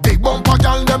 Big bumper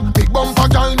gal them, big bumper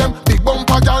gal them, big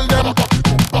bumper gal them.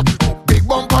 Big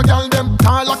bumper gal them,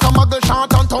 tall like a muggle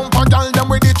shot and thumper gal them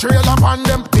with the trailer on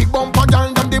them. Big bumper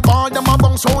gal them, the bar them a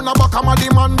bounce on a back of my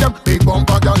demand them. Big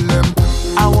bumper gal them.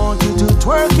 I want you to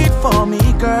twerk it for me,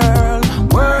 girl.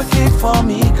 Work it for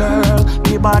me, girl.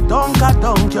 Give a dunk,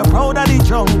 you're proud of the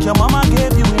junk. Your mama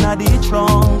gave you in a the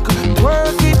trunk.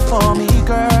 Work it for me,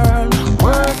 girl.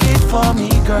 Work it for me,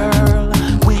 girl.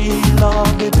 We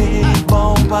love the big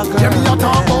bumper, girl. Yeah, me a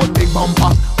talk about big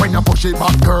bumper. When you push it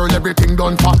back, girl, everything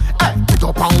done for. Hey, get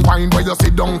up and wine where you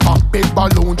sit down for. Big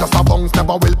balloon, just a bounce,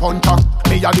 never will puncher.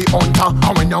 Me a the hunter,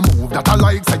 and when you move that I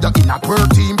like, say you're in a twerk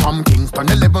team. From Kingston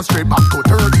 11 straight back to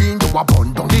 13. You a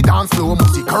bun down the dance floor,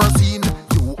 music cursing.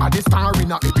 You are the star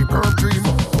in a every perp dream.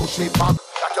 Push it back,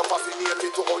 that you're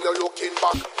fascinated to how you're looking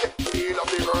back. Feel of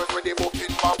the earth when they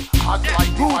booking back. Hot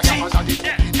like the fire, man, the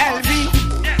LV,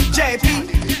 JP,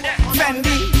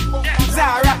 Fendi,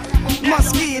 Zara,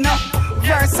 Moschino,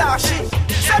 Versace.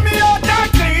 Send me out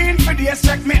and clean for this,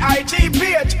 check me IG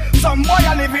page. Some boy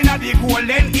are living at the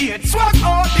golden age. Swag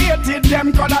outdated,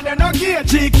 them color they no gauge.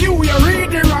 GQ, you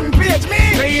read the wrong page. Me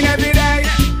clean every day,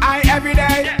 I every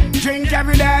day, drink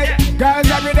every day, girls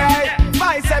every day,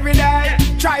 vice every day,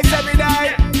 tries every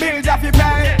day, bills off you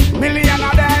pay, million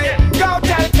a day. Go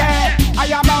tell K, I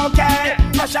am okay.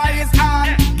 Pressure is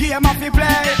on, game off you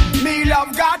play. Me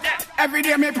love God, every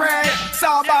day me pray.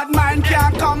 So bad mind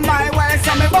can't come my way,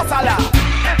 so me bust a laugh.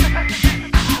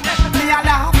 Me a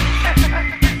laugh,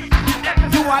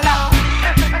 you a laugh,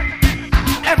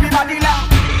 everybody laugh.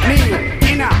 Me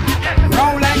in a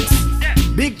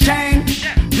Rolex, big chain,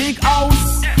 big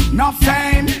house, no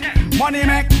fame, money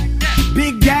make,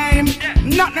 big game,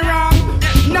 nothing wrong,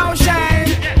 no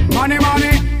shame. Money,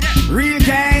 money, real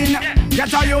gain,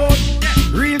 get a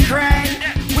youth, real crane.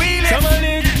 We live,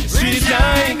 somebody street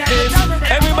like this,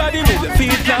 everybody move your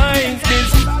feet like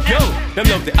this. Yo, them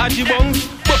love the Aji Bungs,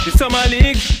 but the Summer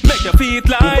League make your feet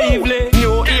lively.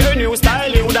 New year, new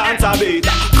style, new dance a beat.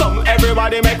 Come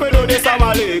everybody make we do the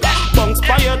Summer League. Bunks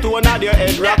by your tone and your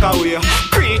head rock away.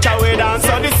 Preach away, dance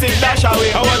so the sick dash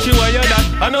away. I watch you while you're that,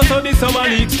 and also the Summer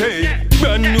League stay.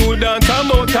 Brand new dance,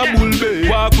 I'm out a bull bay.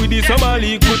 Walk with the Summer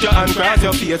League, put your hand across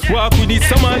your face. Walk with the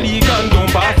Summer League and don't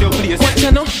pass your place. What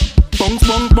you know? Bounce,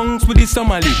 bounce, bounce with the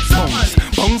Summer League. Bounce,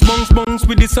 bounce, bounce, bounce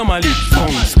with the Summer League.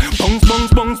 Bounce, bounce,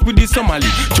 bounce, bounce with the Summer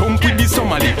League. Jump with the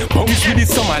Summer League. Bounce with the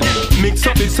Summer League. Mix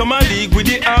up the Summer League with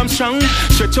the Armstrong.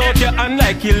 Stretch out your hand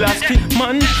like elastic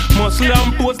man. Muscle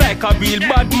and pose like a real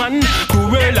bad man.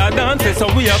 Cruella dance, so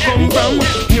we are come from.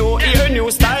 New year, new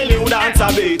style, new dance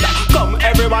a beat. Come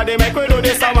everybody make we do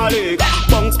the Summer League.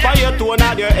 Bunks by your tone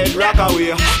and your head rock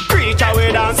away. Preach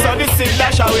away, dance so the sick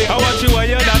dash away. I watch you while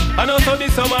you're that, and also the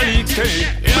Summer League stay.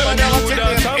 Everybody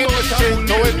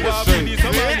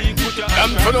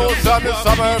Them for no time is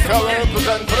summer if you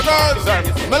represent for the girls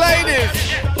and my ladies.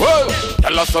 Well,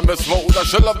 tell us I'm smooth,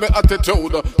 she love me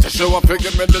attitude. Say she want to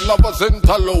give me the lovers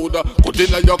interlude. Good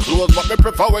in your clothes, but me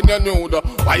prefer when you're nude.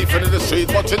 Wife in the street,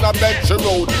 but in a bench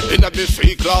road. In a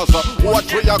street class,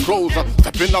 watch where you're close.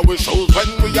 Step in our shoes when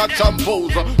we are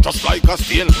shampoos. Just like a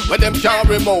stain when them can't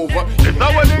remove. It's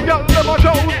not when the girl never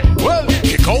shows. Well,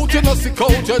 kick out, you know, sick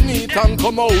out, you neat and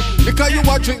come out. Because you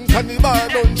a drink and the bar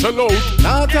don't chill out.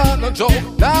 Nah talk, no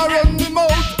joke, nah run the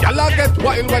mouth. Y'all get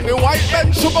wild when the white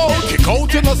bench show out. Kick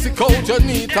out, you know, sick out, you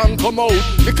neat and come out.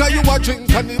 Because you a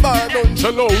drink and the bar don't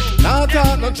chill out. Nah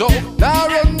talk, no joke, nah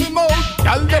run the mouth.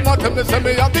 Y'all them a tell me say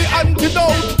me have the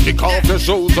antidote. Kick off your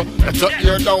shoes, let your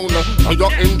ear down. Now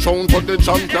you're in tune for the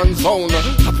champion sound.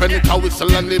 Tap any cow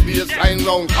whistle and the bassline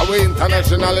round. Cause we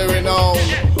internationally renowned.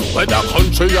 Whether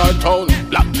country or town,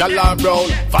 black, yellow, brown,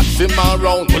 fat, sim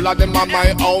around. All of them are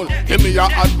my own. Give me your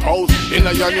hot pose in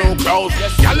your new clothes.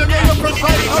 Y'all know your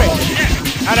precise home.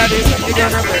 And I did you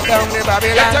gonna break down the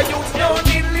Babylon. Get a youth, no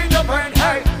needle in your brain,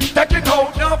 hey. Take it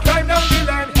out, no climb down the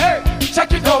lane, hey.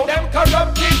 Check it out, them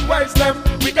corrupted ways, them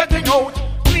we getting out.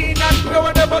 Clean and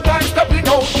pure, never time stepping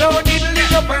out. No needle in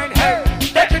your brain, hey.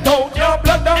 Take it out, no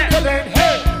blood down the lane,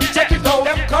 hey. Check it out,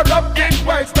 them corrupted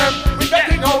ways, them we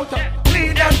getting out.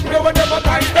 Clean and pure, never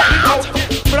time stepping out.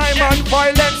 Crime and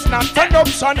violence, not an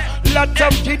option. Lots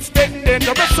of kids taking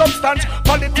dangerous substance.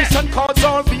 Politicians cause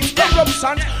all these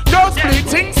corruptions. Those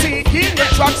bleeding, seeking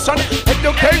attraction.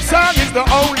 Education is the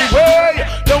only way.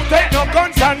 Don't take no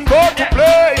guns and go to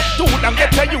play. Do them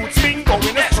get your youth been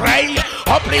going astray.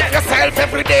 Uplift yourself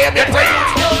every day and get your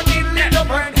youth. No needle in your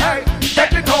brain, hey.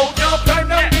 Check it out, no crime,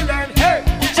 no villain, hey.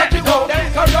 Check it out,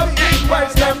 them corrupting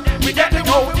ways, them we get it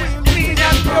out. Clean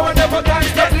and pure, never time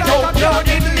step it out. No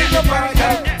needle in your brain,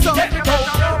 hey. Check it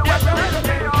out.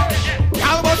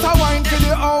 A wine for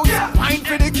the house, wine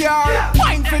for the car,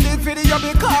 wine for the video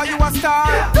because you a star.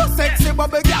 The sexy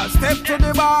bubble girl step to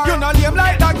the bar. You know lame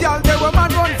like that girl, they will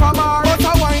man run from her. But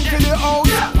a wine for the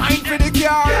house, wine for the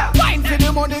car, wine for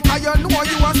the money cause you know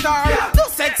you a star. The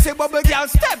sexy bubble girl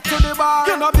step to the bar.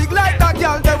 You know big like that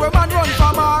girl, they will man run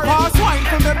from her. Pass wine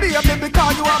for me baby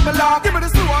because you have me love. Give me the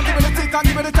slow and give me the tick and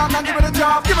give me the tongue and give me the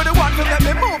job. Give me the one to let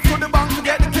me move to the bank to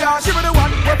get the cash. Give me the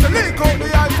one where to leak out the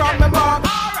eye from me bar.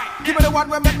 Give me the one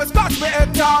where make me scratch me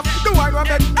head top. The one where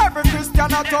make every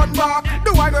Christian a turn back. The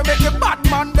one where make the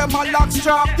Batman them a lock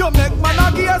strap. You make man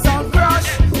a gears and crash.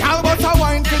 How about a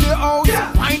wine for the house,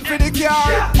 wine for the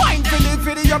car, wine for the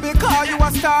video because you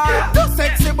a star. The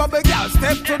sexy bubble girl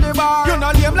step to the bar. You know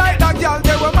lame like that girl,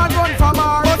 they will man run from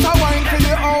her. But a wine for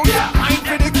the house, wine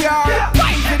for the car,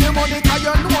 wine for the money cause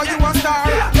you know you a star.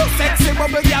 The sexy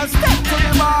bubble girl step to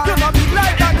the bar. You know big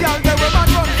like that girl, they will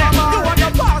man run from her. You wanna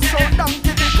pass out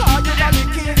donkey because you not the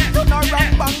king. You not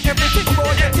rock bank everything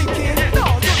about your ticket. No,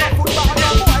 you not put back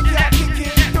on boy can't kick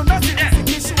it. You not see the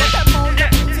city show them out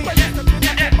everything. When you step in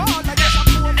at the ball like you're a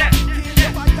cool king. You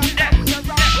white and that we are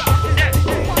rock.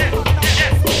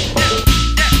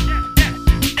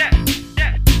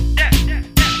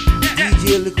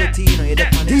 DJ Licotino, you're the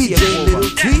DJ Little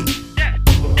T.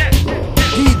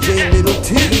 DJ Little T.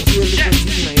 DJ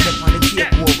Licotino, you're the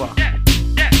takeover.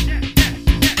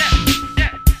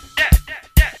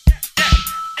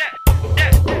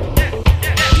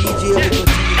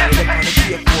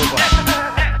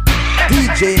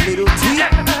 DJ Little T,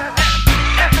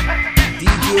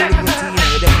 DJ Little Tina,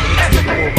 you're the takeover.